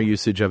the memory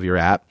usage of your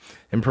app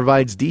and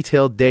provides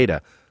detailed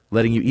data,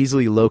 letting you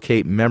easily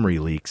locate memory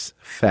leaks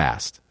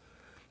fast.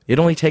 It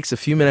only takes a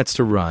few minutes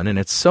to run, and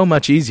it's so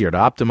much easier to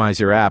optimize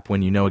your app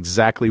when you know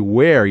exactly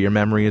where your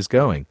memory is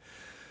going.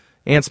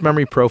 Ants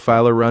Memory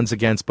Profiler runs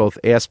against both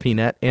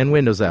ASP.NET and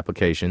Windows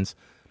applications,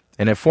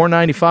 and at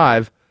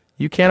 $4.95,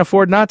 you can't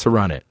afford not to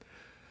run it.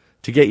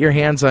 To get your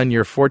hands on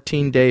your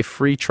 14-day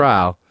free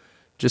trial,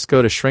 just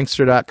go to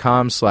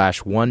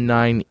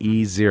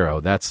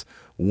shrinkster.com/19E0. That's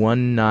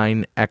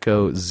 19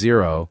 Echo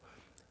 0.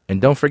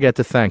 And don't forget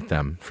to thank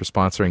them for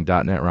sponsoring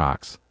 .NET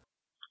Rocks.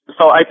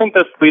 So I think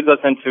this leads us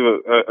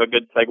into a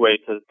good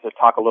segue to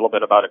talk a little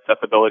bit about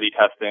accessibility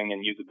testing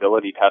and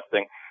usability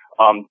testing.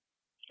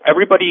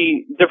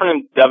 Everybody,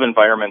 different dev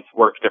environments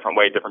work different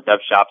ways. Different dev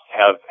shops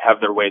have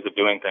their ways of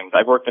doing things.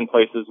 I've worked in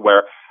places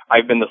where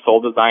I've been the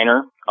sole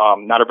designer,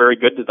 not a very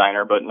good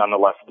designer, but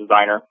nonetheless a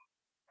designer.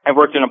 I've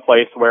worked in a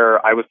place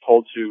where I was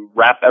told to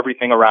wrap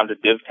everything around a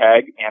div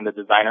tag, and the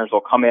designers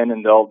will come in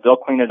and they'll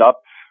clean it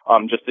up,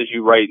 just as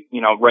you write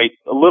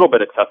a little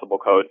bit accessible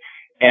code.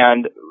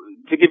 And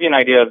to give you an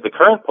idea of the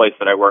current place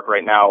that I work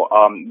right now,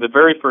 the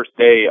very first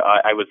day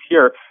I was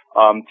here,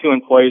 two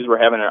employees were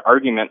having an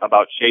argument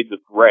about shades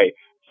of gray.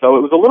 So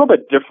it was a little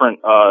bit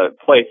different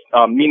place,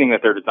 meaning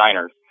that they're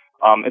designers.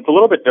 It's a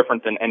little bit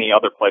different than any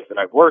other place that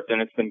I've worked,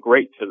 and it's been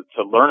great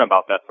to learn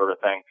about that sort of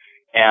thing.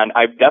 And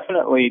I've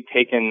definitely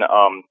taken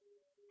a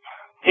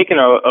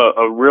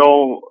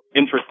real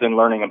interest in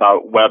learning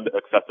about web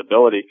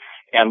accessibility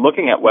and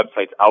looking at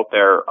websites out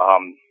there.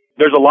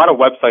 There's a lot of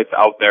websites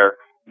out there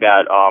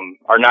that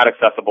are not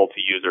accessible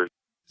to users.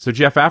 So,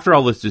 Jeff, after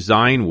all this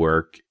design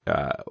work,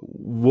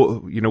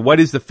 what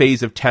is the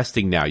phase of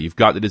testing now? You've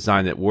got the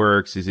design that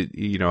works. Is it,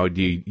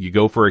 do you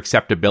go for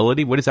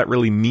acceptability? What does that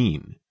really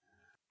mean?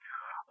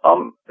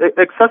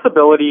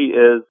 Accessibility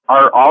is,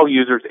 are all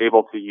users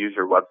able to use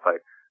your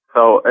website?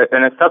 So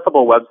an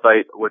accessible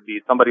website would be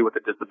somebody with a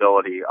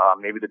disability.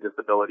 Maybe the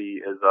disability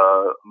is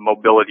a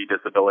mobility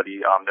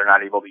disability. They're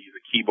not able to use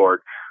a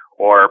keyboard.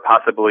 Or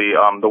possibly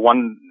the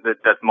one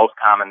that's most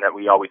common that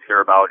we always hear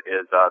about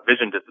is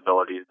vision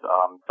disabilities.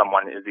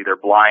 Someone is either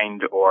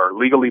blind or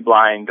legally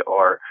blind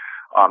or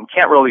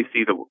can't really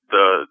see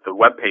the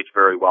web page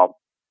very well.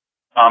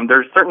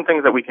 There's certain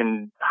things that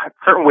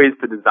certain ways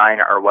to design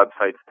our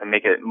websites to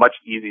make it much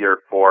easier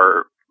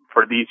for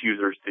these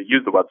users to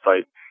use the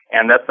website.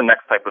 And that's the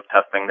next type of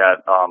testing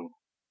that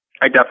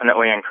I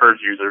definitely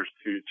encourage users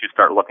to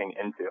start looking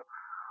into.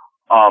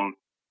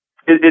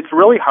 It's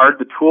really hard.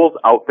 The tools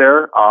out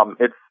there,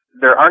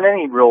 there aren't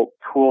any real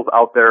tools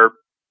out there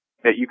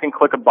that you can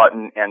click a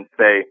button and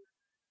say,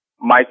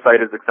 my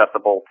site is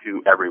accessible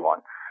to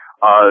everyone.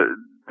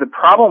 The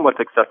problem with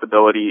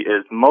accessibility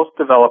is most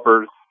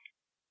developers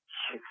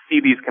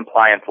see these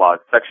compliance laws,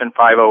 Section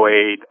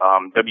 508,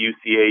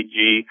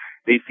 WCAG.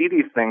 They see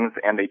these things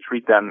and they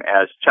treat them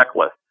as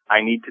checklists.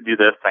 I need to do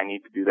this, I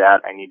need to do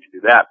that, I need to do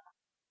that.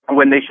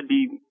 When they should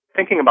be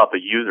thinking about the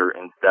user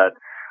instead.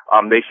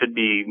 They should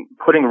be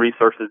putting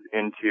resources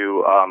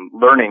into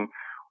learning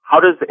how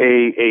does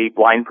a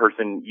blind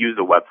person use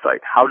a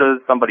website? How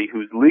does somebody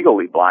who's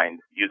legally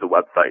blind use a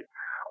website?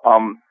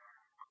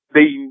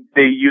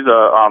 They use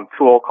a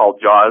tool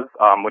called JAWS,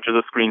 which is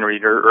a screen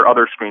reader, or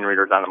other screen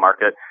readers on the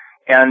market.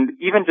 And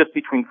even just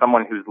between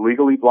someone who's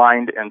legally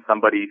blind and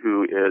somebody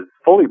who is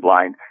fully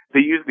blind, they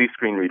use these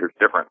screen readers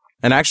different.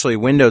 And actually,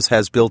 Windows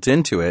has built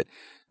into it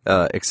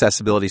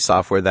accessibility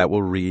software that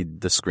will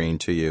read the screen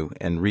to you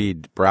and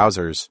read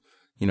browsers,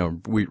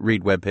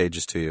 read web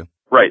pages to you.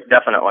 Right,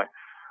 definitely.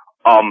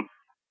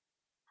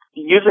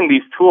 Using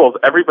these tools,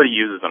 everybody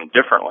uses them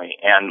differently,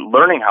 and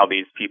learning how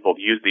these people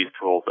use these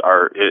tools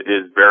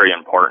is very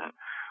important.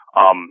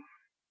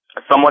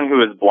 Someone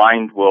who is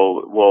blind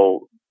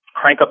will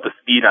crank up the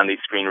speed on these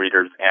screen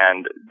readers,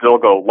 and they'll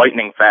go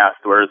lightning fast,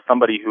 whereas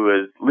somebody who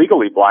is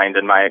legally blind,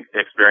 in my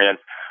experience,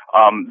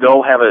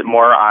 they'll have it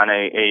more on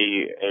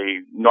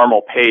a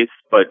normal pace,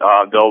 but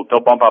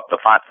they'll bump up the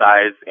font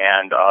size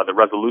and the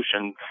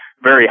resolution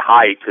very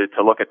high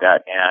to look at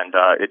that, and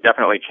it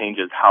definitely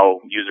changes how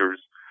users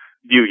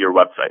view your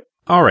website.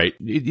 All right,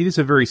 it is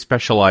a very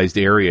specialized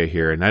area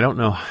here, and I don't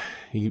know.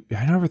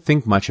 I never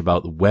think much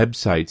about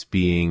websites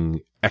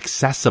being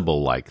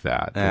accessible like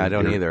that. I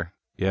don't either.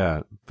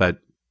 Yeah, but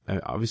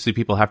obviously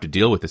people have to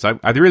deal with this. I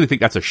really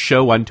think that's a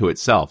show unto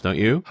itself, don't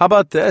you? How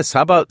about this?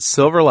 How about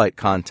Silverlight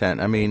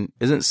content? I mean,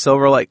 isn't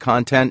Silverlight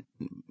content,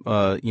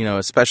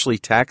 especially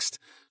text,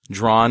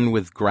 drawn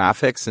with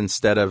graphics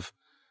instead of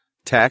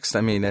text?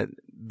 I mean,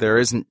 there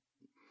isn't.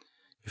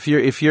 If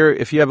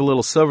you have a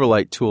little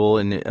Silverlight tool,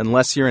 and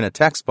unless you're in a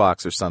text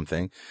box or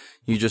something,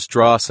 you just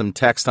draw some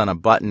text on a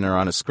button or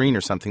on a screen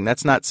or something.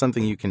 That's not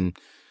something you can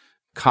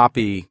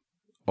copy,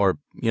 or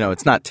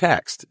it's not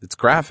text. It's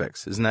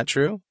graphics. Isn't that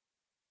true?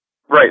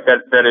 Right,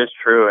 that is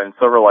true, and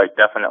Silverlight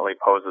definitely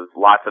poses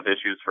lots of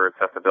issues for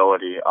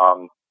accessibility.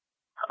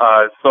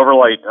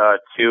 Silverlight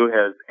 2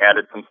 has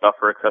added some stuff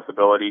for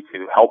accessibility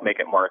to help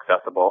make it more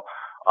accessible.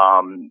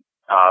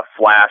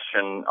 Flash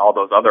and all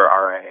those other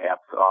RA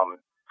apps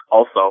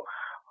also,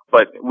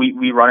 but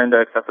we run into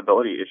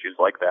accessibility issues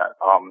like that.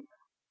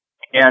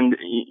 And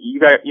you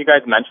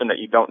guys mentioned that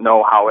you don't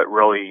know how it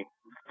really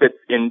fits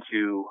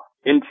into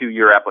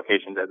your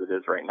applications as it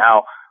is right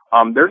now.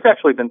 There's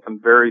actually been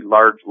some very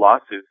large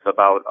lawsuits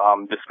about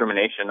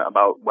discrimination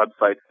about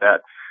websites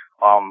that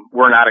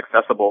were not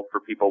accessible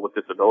for people with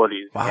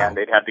disabilities, and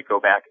they'd had to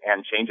go back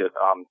and change it.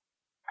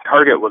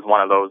 Target was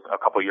one of those a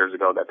couple years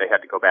ago that they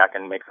had to go back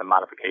and make some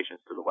modifications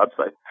to the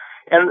website.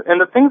 And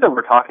the things that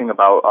we're talking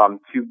about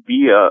to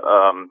be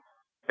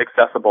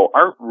accessible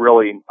aren't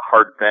really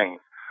hard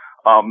things.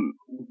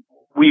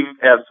 We've,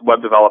 as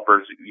web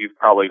developers, you've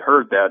probably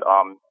heard that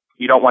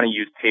you don't want to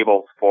use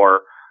tables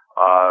for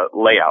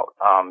layout.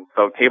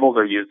 So tables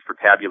are used for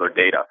tabular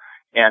data.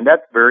 And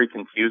that's very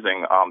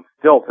confusing.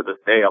 Still to this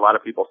day, a lot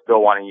of people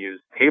still want to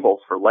use tables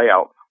for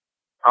layout.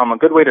 A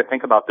good way to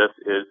think about this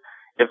is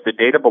if the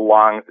data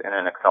belongs in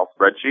an Excel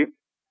spreadsheet,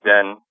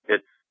 then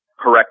it's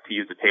correct to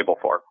use a table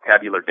for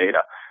tabular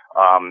data.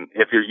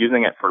 If you're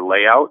using it for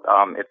layout,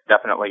 it's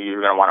definitely,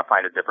 you're going to want to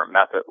find a different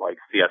method like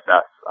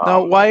CSS.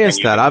 Now, why is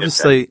that?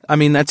 Obviously, I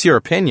mean, that's your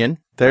opinion.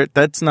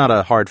 That's not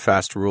a hard,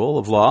 fast rule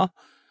of law.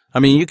 I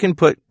mean, you can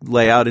put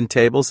layout in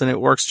tables and it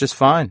works just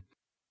fine.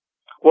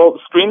 Well,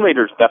 screen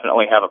readers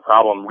definitely have a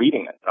problem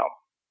reading it, though.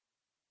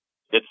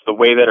 It's the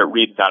way that it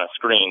reads on a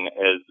screen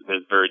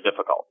is very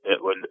difficult. It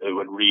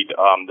would read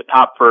the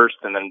top first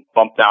and then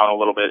bump down a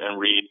little bit and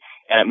read,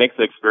 and it makes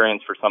the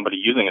experience for somebody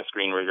using a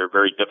screen reader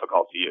very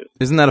difficult to use.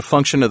 Isn't that a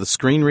function of the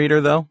screen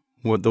reader, though?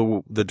 With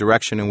the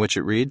direction in which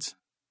it reads?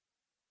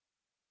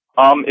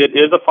 It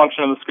is a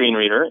function of the screen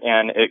reader,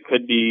 and it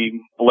could be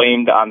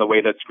blamed on the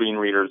way that screen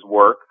readers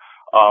work.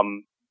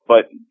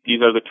 But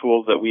these are the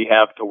tools that we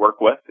have to work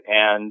with,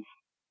 and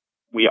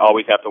we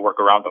always have to work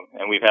around them.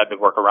 And we've had to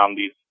work around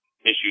these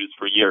issues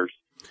for years.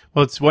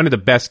 Well, it's one of the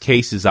best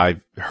cases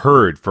I've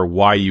heard for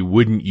why you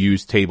wouldn't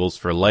use tables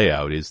for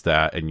layout is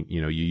that, and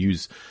you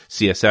use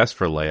CSS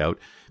for layout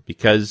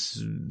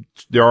because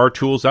there are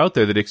tools out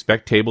there that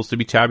expect tables to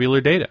be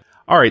tabular data.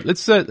 All right,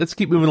 let's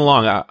keep moving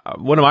along.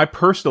 One of my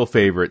personal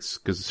favorites,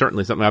 because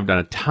certainly something I've done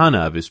a ton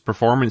of, is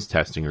performance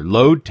testing or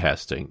load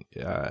testing.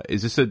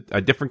 Is this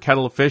a different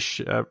kettle of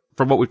fish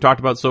from what we've talked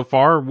about so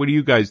far? What do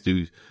you guys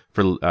do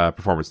for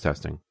performance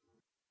testing?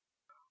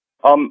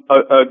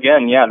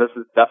 Again, yeah, this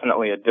is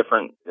definitely a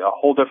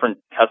whole different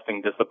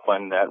testing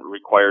discipline that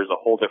requires a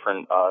whole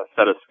different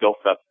set of skill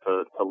sets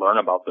to learn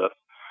about this.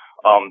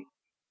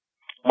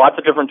 Lots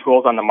of different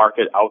tools on the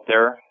market out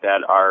there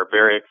that are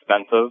very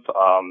expensive.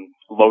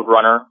 Load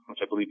Runner, which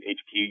I believe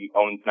HP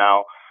owns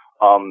now.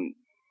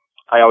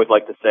 I always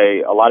like to say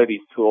a lot of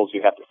these tools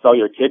you have to sell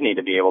your kidney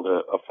to be able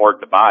to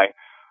afford to buy.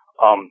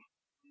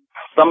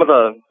 Some of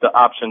the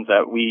options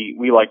that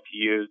we like to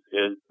use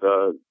is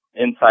the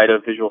inside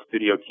of Visual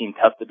Studio Team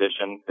Test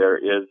Edition. There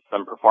is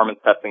some performance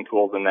testing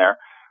tools in there.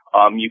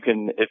 You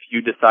can, if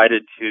you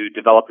decided to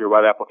develop your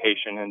web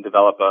application and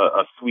develop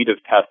a suite of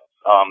tests,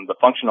 the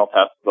functional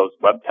tests, those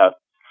web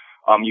tests,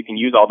 you can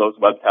use all those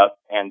web tests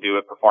and do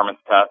a performance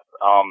test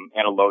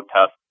and a load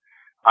test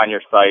on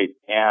your site.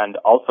 And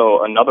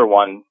also another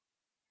one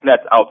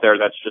that's out there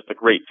that's just a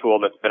great tool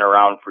that's been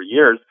around for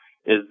years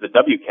is the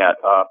WCAT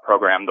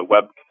program, the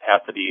Web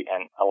Capacity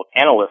and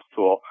Analyst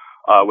tool,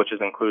 which is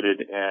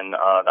included in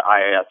the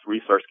IIS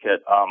resource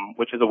kit,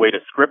 which is a way to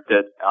script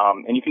it.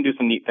 And you can do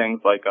some neat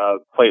things like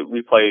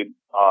replay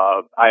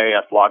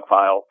IIS log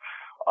files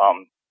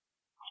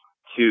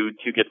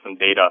to get some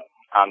data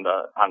on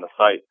the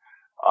site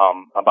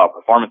about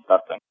performance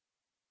testing.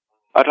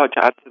 I'd like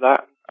to add to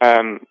that.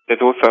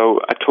 There's also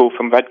a tool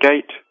from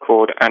Redgate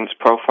called Ants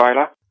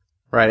Profiler.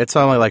 Right, it's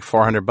only like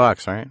 $400,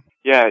 right?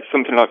 Yeah, it's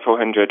something like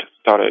 $400,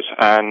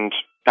 and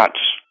that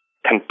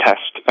can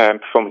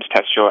performance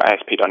test your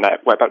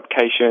ASP.NET web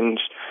applications.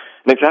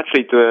 And it's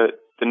actually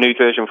the new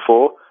version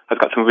 4 has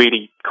got some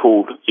really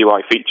cool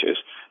UI features.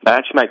 That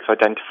actually makes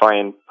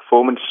identifying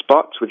performance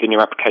spots within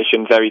your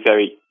application very,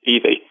 very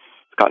easy.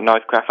 It's got a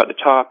nice graph at the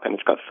top, and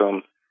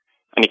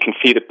and you can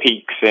see the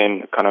peaks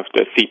in kind of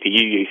the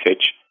CPU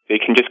usage. So you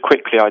can just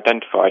quickly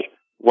identify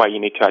where you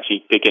need to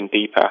actually dig in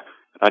deeper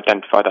and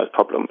identify those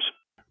problems.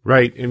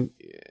 Right. And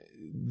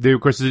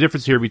Of course, there's a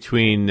difference here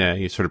between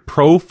sort of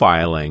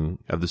profiling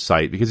of the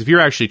site, because if you're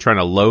actually trying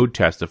to load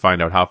test to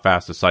find out how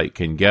fast a site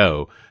can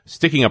go,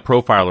 sticking a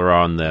profiler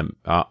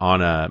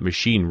on a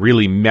machine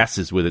really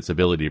messes with its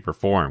ability to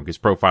perform, because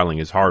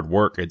profiling is hard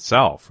work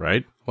itself,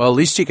 right? Well, at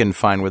least you can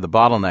find where the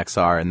bottlenecks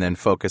are and then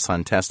focus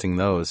on testing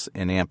those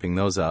and amping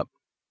those up.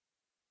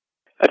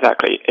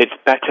 Exactly. It's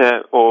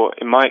better, or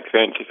in my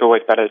experience, it's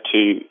always better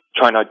to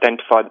try and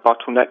identify the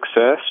bottlenecks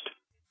first.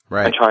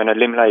 Right. And try and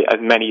eliminate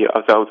as many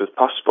of those as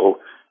possible,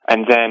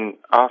 and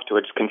then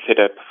afterwards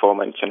consider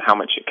performance and how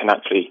much it can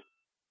actually,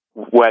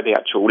 where the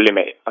actual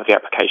limit of the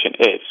application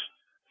is.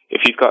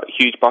 If you've got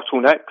huge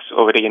bottlenecks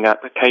already in the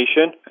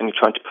application and you're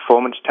trying to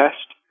performance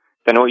test,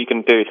 then all you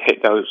can do is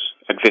hit those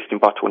existing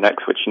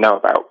bottlenecks which you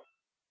know about.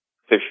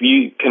 So if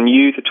you can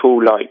use a tool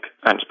like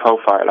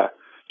Anti-Profiler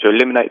to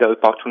eliminate those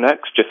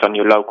bottlenecks just on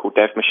your local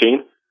dev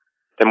machine,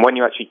 then when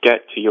you actually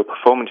get to your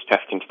performance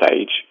testing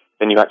stage,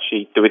 then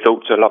the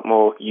results are a lot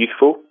more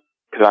useful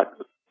because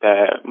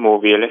they're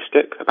more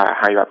realistic about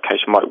how your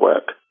application might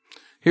work.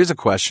 Here's a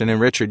question,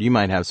 and Richard, you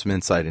might have some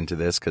insight into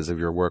this because of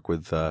your work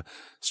with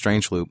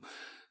Strangeloop.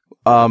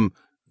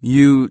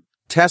 You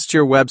test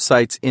your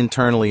websites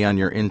internally on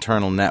your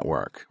internal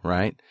network,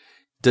 right?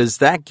 Does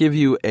that give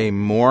you a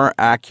more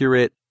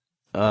accurate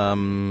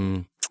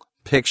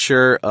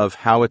picture of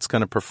how it's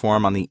going to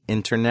perform on the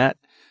internet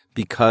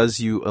because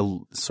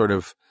you sort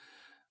of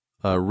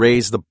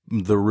raise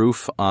the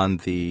roof on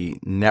the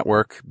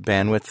network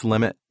bandwidth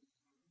limit?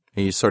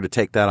 And you sort of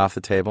take that off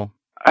the table?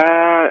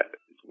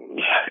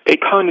 It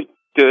kind of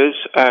does.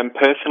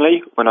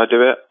 Personally, when I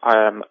do it,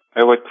 I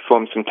always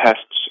perform some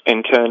tests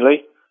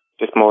internally,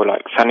 just more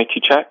like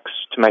sanity checks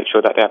to make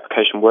sure that the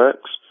application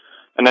works.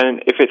 And then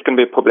if it's going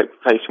to be a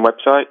public-facing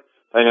website,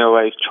 then I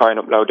always try and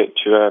upload it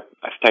to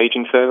a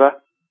staging server,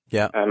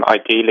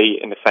 ideally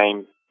in the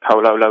same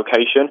colo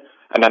location,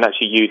 and then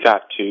actually use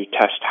that to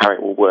test how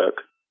it will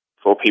work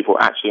for people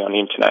actually on the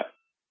internet.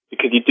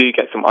 Because you do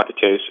get some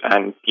oddities,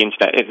 and the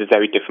internet is a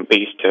very different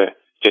beast to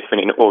just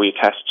running all your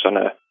tests on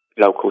a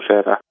local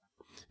server.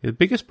 The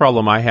biggest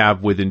problem I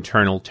have with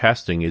internal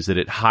testing is that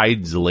it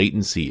hides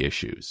latency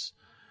issues.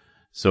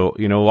 So,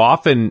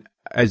 often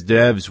as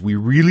devs, we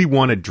really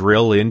want to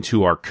drill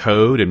into our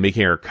code and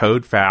making our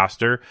code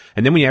faster.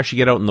 And then when you actually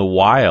get out in the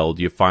wild,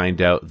 you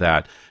find out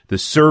that the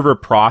server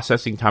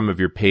processing time of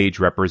your page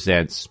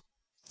represents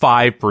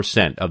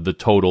 5% of the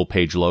total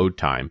page load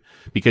time,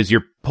 because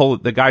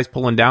the guy's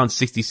pulling down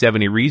 60,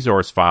 70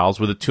 resource files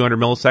with a 200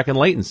 millisecond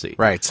latency.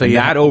 Right. So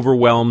that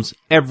overwhelms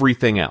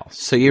everything else.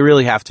 So you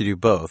really have to do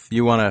both.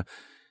 You want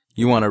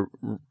to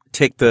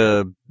take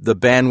the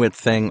bandwidth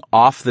thing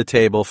off the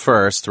table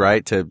first,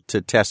 right? To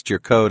test your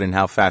code and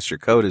how fast your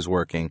code is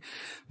working.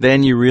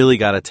 Then you really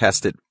got to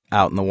test it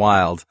out in the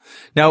wild.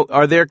 Now,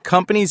 are there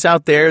companies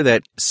out there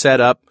that set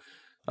up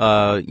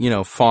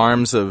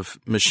farms of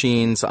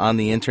machines on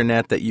the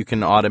internet that you can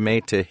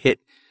automate to hit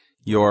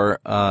your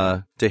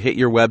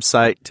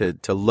website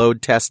to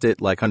load test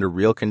it like under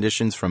real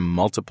conditions from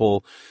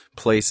multiple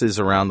places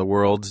around the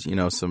world,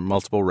 some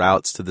multiple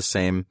routes to the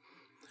same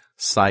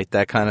site,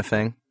 that kind of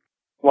thing?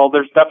 Well,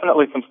 there's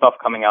definitely some stuff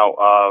coming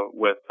out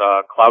with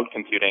cloud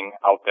computing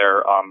out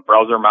there.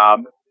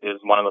 BrowserMob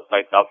is one of the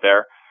sites out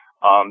there.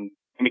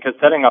 Because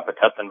setting up a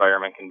test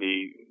environment can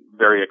be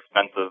very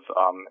expensive,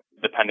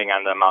 depending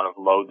on the amount of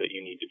load that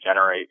you need to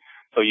generate.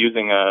 So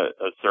using a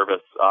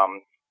service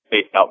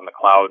based out in the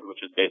cloud,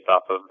 which is based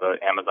off of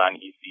the Amazon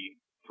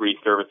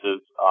EC3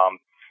 services,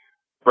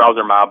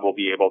 BrowserMob will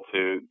be able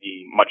to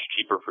be much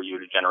cheaper for you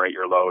to generate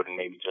your load and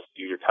maybe just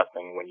do your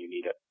testing when you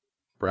need it.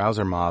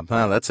 BrowserMob.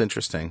 Oh, that's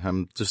interesting.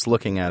 I'm just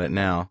looking at it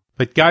now.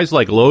 But guys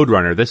like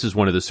LoadRunner, this is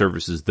one of the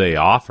services they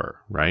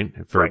offer, right?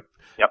 Right.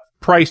 Yep.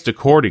 Priced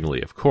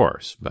accordingly, of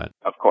course. But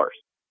of course.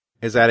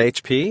 Is that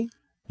HP?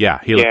 Yeah,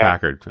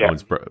 Hewlett-Packard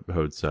owns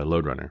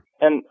LoadRunner.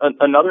 And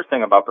another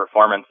thing about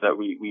performance that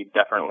we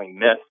definitely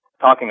missed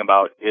talking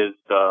about is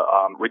the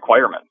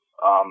requirements.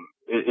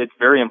 It's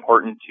very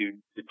important to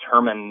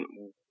determine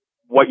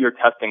what you're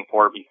testing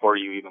for before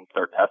you even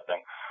start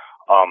testing.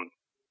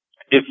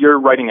 If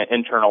you're writing an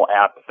internal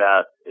app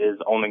that is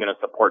only going to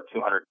support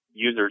 200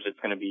 users, it's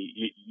going to be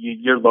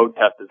your load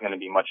test is going to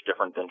be much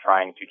different than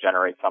trying to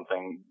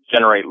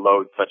generate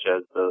loads such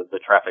as the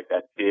traffic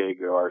that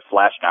Big or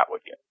Slashdot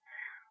would get.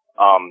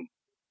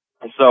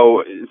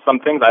 So some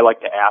things I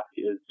like to ask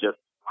is just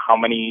how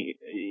many,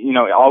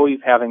 always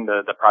having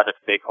the project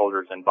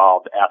stakeholders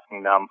involved,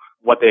 asking them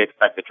what they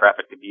expect the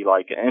traffic to be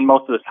like. And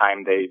most of the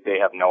time they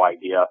have no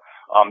idea.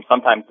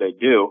 Sometimes they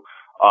do.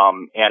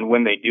 And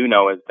when they do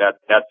know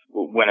that's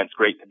when it's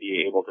great to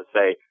be able to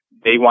say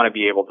they want to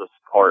be able to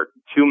support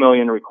 2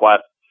 million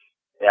requests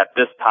at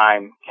this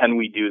time. Can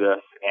we do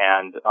this?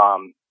 And,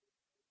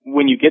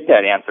 when you get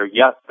that answer,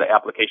 yes, the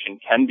application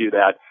can do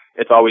that.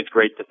 It's always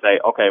great to say,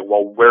 okay,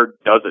 well, where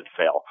does it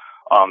fail?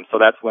 So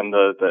that's when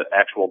the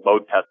actual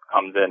load test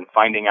comes in,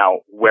 finding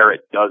out where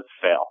it does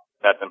fail.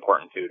 That's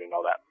important too, to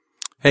know that.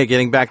 Hey,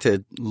 getting back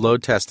to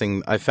load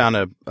testing, I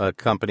found a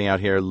company out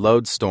here,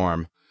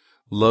 Loadstorm,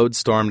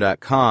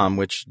 loadstorm.com,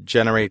 which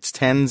generates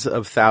tens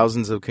of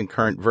thousands of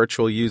concurrent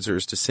virtual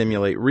users to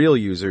simulate real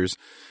users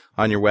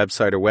on your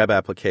website or web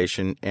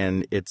application.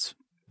 And it's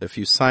if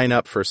you sign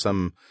up for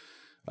some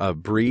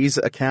Breeze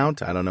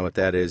account, I don't know what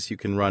that is, you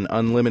can run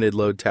unlimited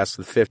load tests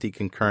with 50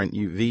 concurrent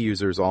V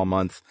users all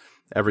month,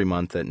 every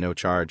month at no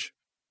charge.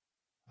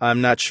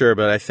 I'm not sure,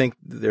 but I think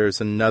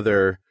there's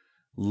another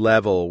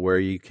level where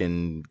you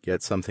can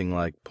get something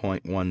like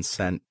 0.1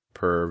 cent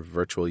per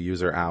virtual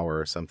user hour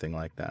or something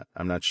like that.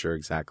 I'm not sure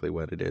exactly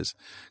what it is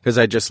because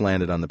I just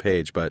landed on the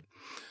page, but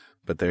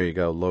there you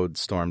go,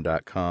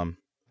 loadstorm.com.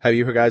 Have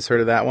you guys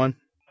heard of that one?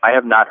 I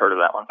have not heard of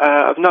that one.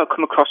 I've not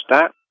come across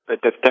that, but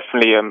there's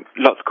definitely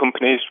lots of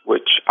companies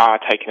which are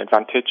taking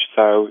advantage.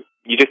 So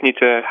you just need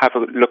to have a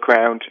look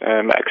around,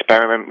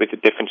 experiment with the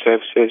different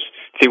services,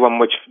 see one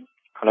which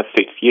kind of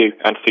suits you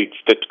and suits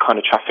the kind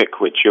of traffic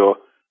which you're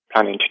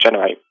planning to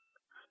generate.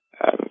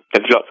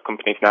 There's lots of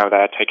companies now that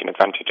are taking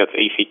advantage of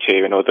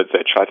EC2 and all the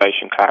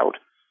virtualization cloud.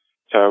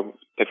 So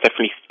there's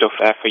definitely stuff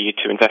there for you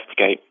to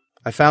investigate.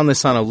 I found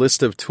this on a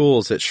list of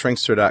tools at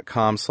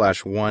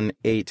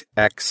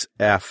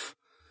shrinkster.com/18xf.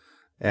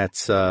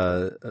 It's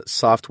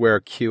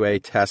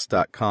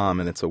softwareqatest.com,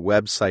 and it's a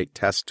website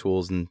test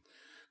tools and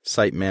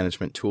site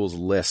management tools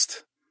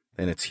list,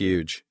 and it's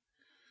huge.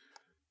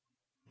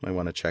 I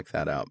want to check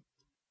that out.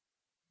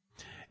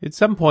 At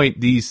some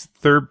point, these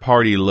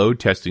third-party load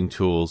testing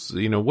tools,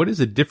 what is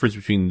the difference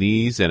between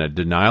these and a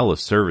denial of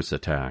service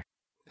attack?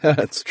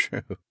 That's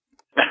true.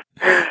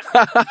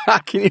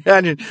 Can you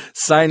imagine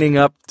signing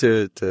up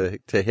to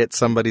hit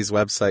somebody's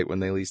website when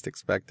they least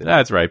expect it?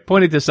 That's right.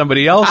 Pointing to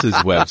somebody else's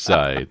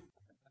website.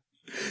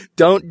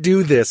 Don't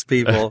do this,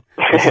 people.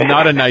 It's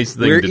not a nice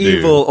thing to do. We're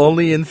evil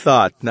only in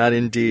thought, not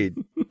in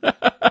deed.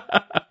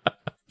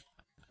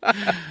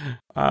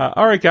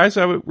 All right, guys,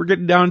 we're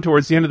getting down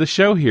towards the end of the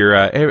show here.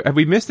 Have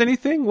we missed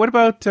anything? What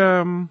about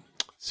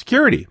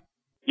security?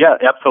 Yeah,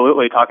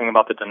 absolutely. Talking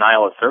about the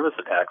denial of service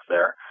attacks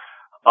there.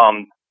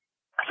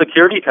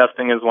 Security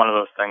testing is one of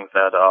those things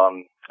that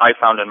I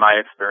found in my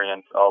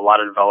experience a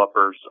lot of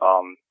developers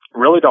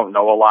really don't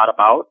know a lot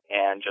about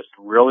and just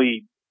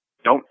really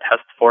don't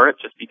test for it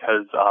just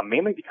because,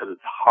 mainly because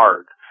it's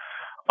hard.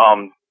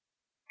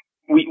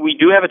 We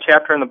do have a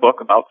chapter in the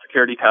book about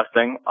security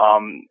testing.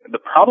 The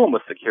problem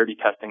with security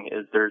testing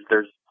is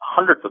there's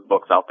hundreds of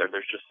books out there.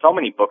 There's just so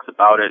many books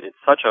about it. It's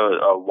such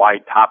a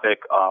wide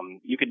topic.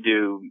 You could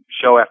do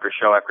show after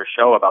show after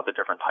show about the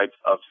different types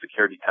of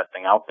security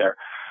testing out there.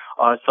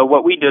 So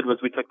what we did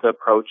was we took the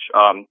approach,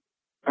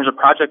 there's a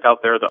project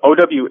out there, the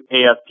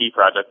OWASP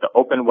project, the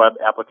Open Web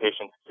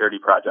Application Security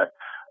Project,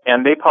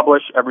 and they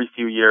publish every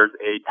few years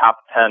a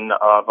top 10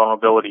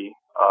 vulnerability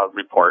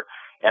report.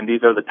 And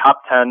these are the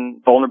top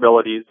 10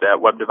 vulnerabilities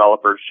that web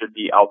developers should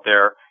be out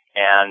there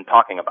and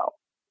talking about.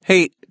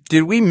 Hey,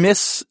 did we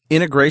miss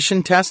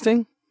integration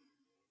testing?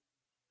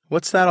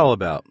 What's that all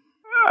about?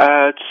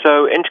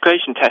 So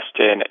integration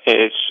testing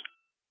is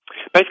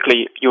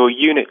basically your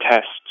unit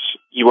tests.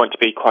 You want to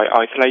be quite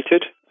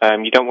isolated.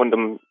 You don't want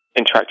them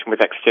interacting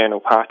with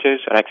external parties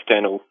and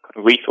external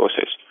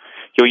resources.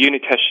 Your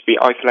unit tests should be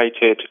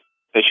isolated,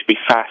 they should be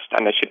fast,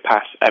 and they should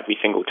pass every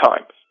single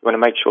time. You want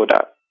to make sure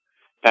that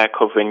they're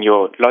covering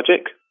your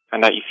logic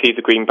and that you see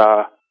the green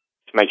bar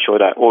to make sure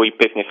that all your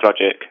business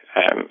logic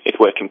is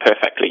working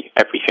perfectly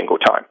every single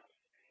time.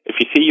 If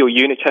you see your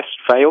unit tests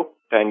fail,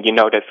 then you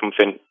know there's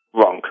something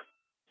wrong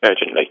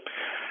urgently.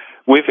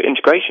 With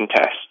integration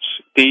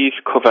tests, these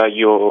cover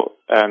your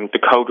the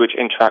code which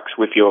interacts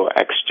with your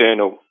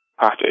external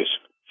parties,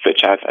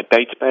 such as a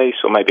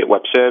database or maybe a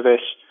web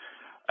service,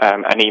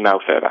 an email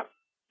server.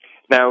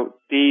 Now,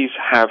 these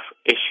have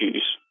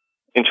issues.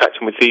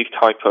 Interacting with these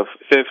type of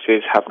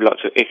services have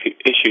lots of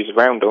issues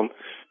around them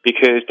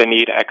because they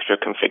need extra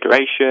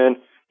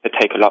configuration, they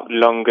take a lot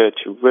longer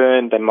to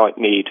run, they might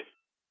need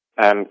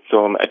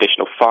some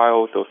additional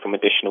files or some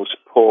additional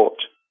support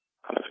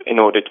in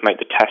order to make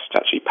the test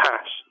actually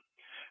pass.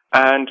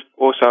 And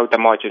also, they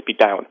might just be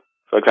down.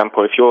 For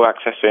example, if you're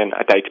accessing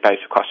a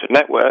database across a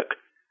network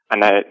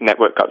and the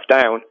network goes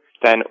down,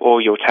 then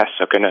all your tests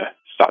are going to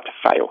start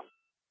to fail.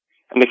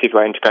 And this is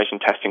where integration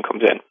testing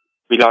comes in.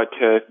 We like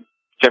to,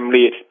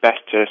 generally it's best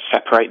to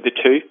separate the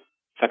two,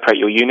 separate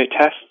your unit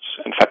tests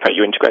and separate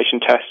your integration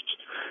tests,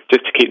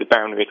 just to keep the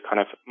boundaries kind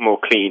of more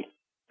clean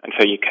and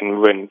so you can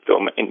run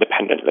them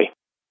independently.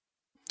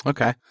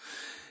 Okay.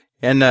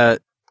 And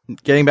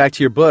getting back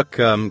to your book,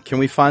 can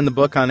we find the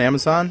book on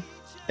Amazon?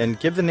 And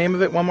give the name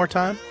of it one more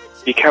time.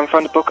 You can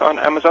find the book on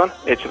Amazon.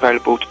 It's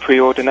available to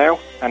pre-order now,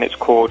 and it's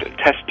called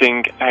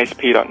Testing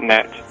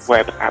ASP.NET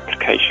Web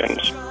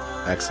Applications.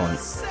 Excellent.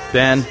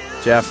 Ben,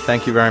 Jeff,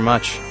 thank you very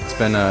much. It's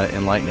been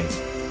enlightening.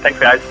 Thanks,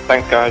 guys.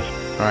 Thanks, guys.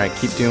 All right,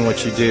 keep doing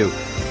what you do.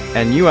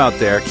 And you out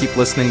there, keep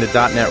listening to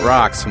 .NET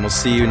Rocks, and we'll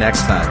see you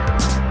next time.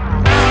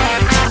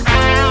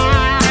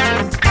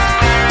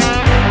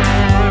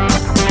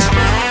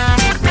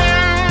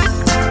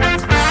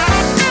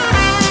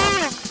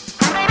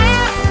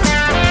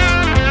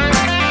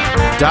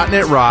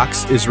 .NET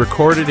Rocks is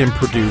recorded and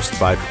produced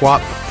by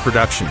PWOP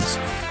Productions.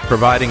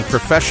 providing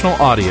professional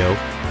audio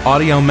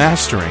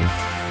mastering,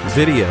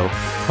 video,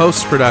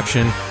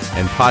 post-production,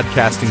 and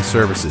podcasting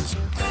services.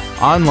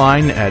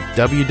 Online at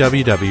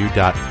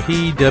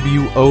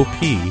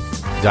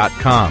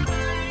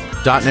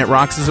www.pwop.com. .NET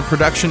Rocks is a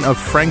production of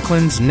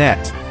Franklin's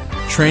Net,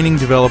 training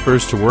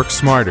developers to work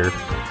smarter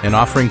and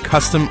offering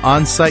custom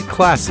on-site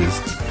classes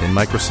in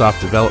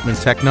Microsoft development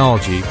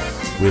technology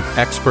with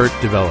expert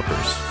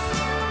developers.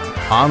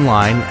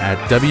 Online at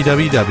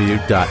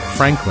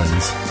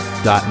www.franklins.net.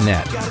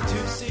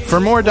 For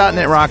more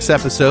 .NET Rocks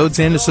episodes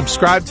and to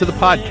subscribe to the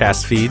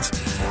podcast feeds,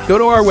 go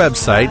to our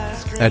website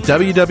at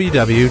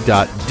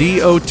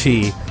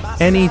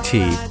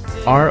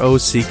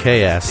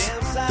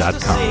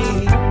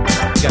www.dotnetrocks.com.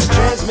 Got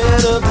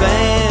transmitter band.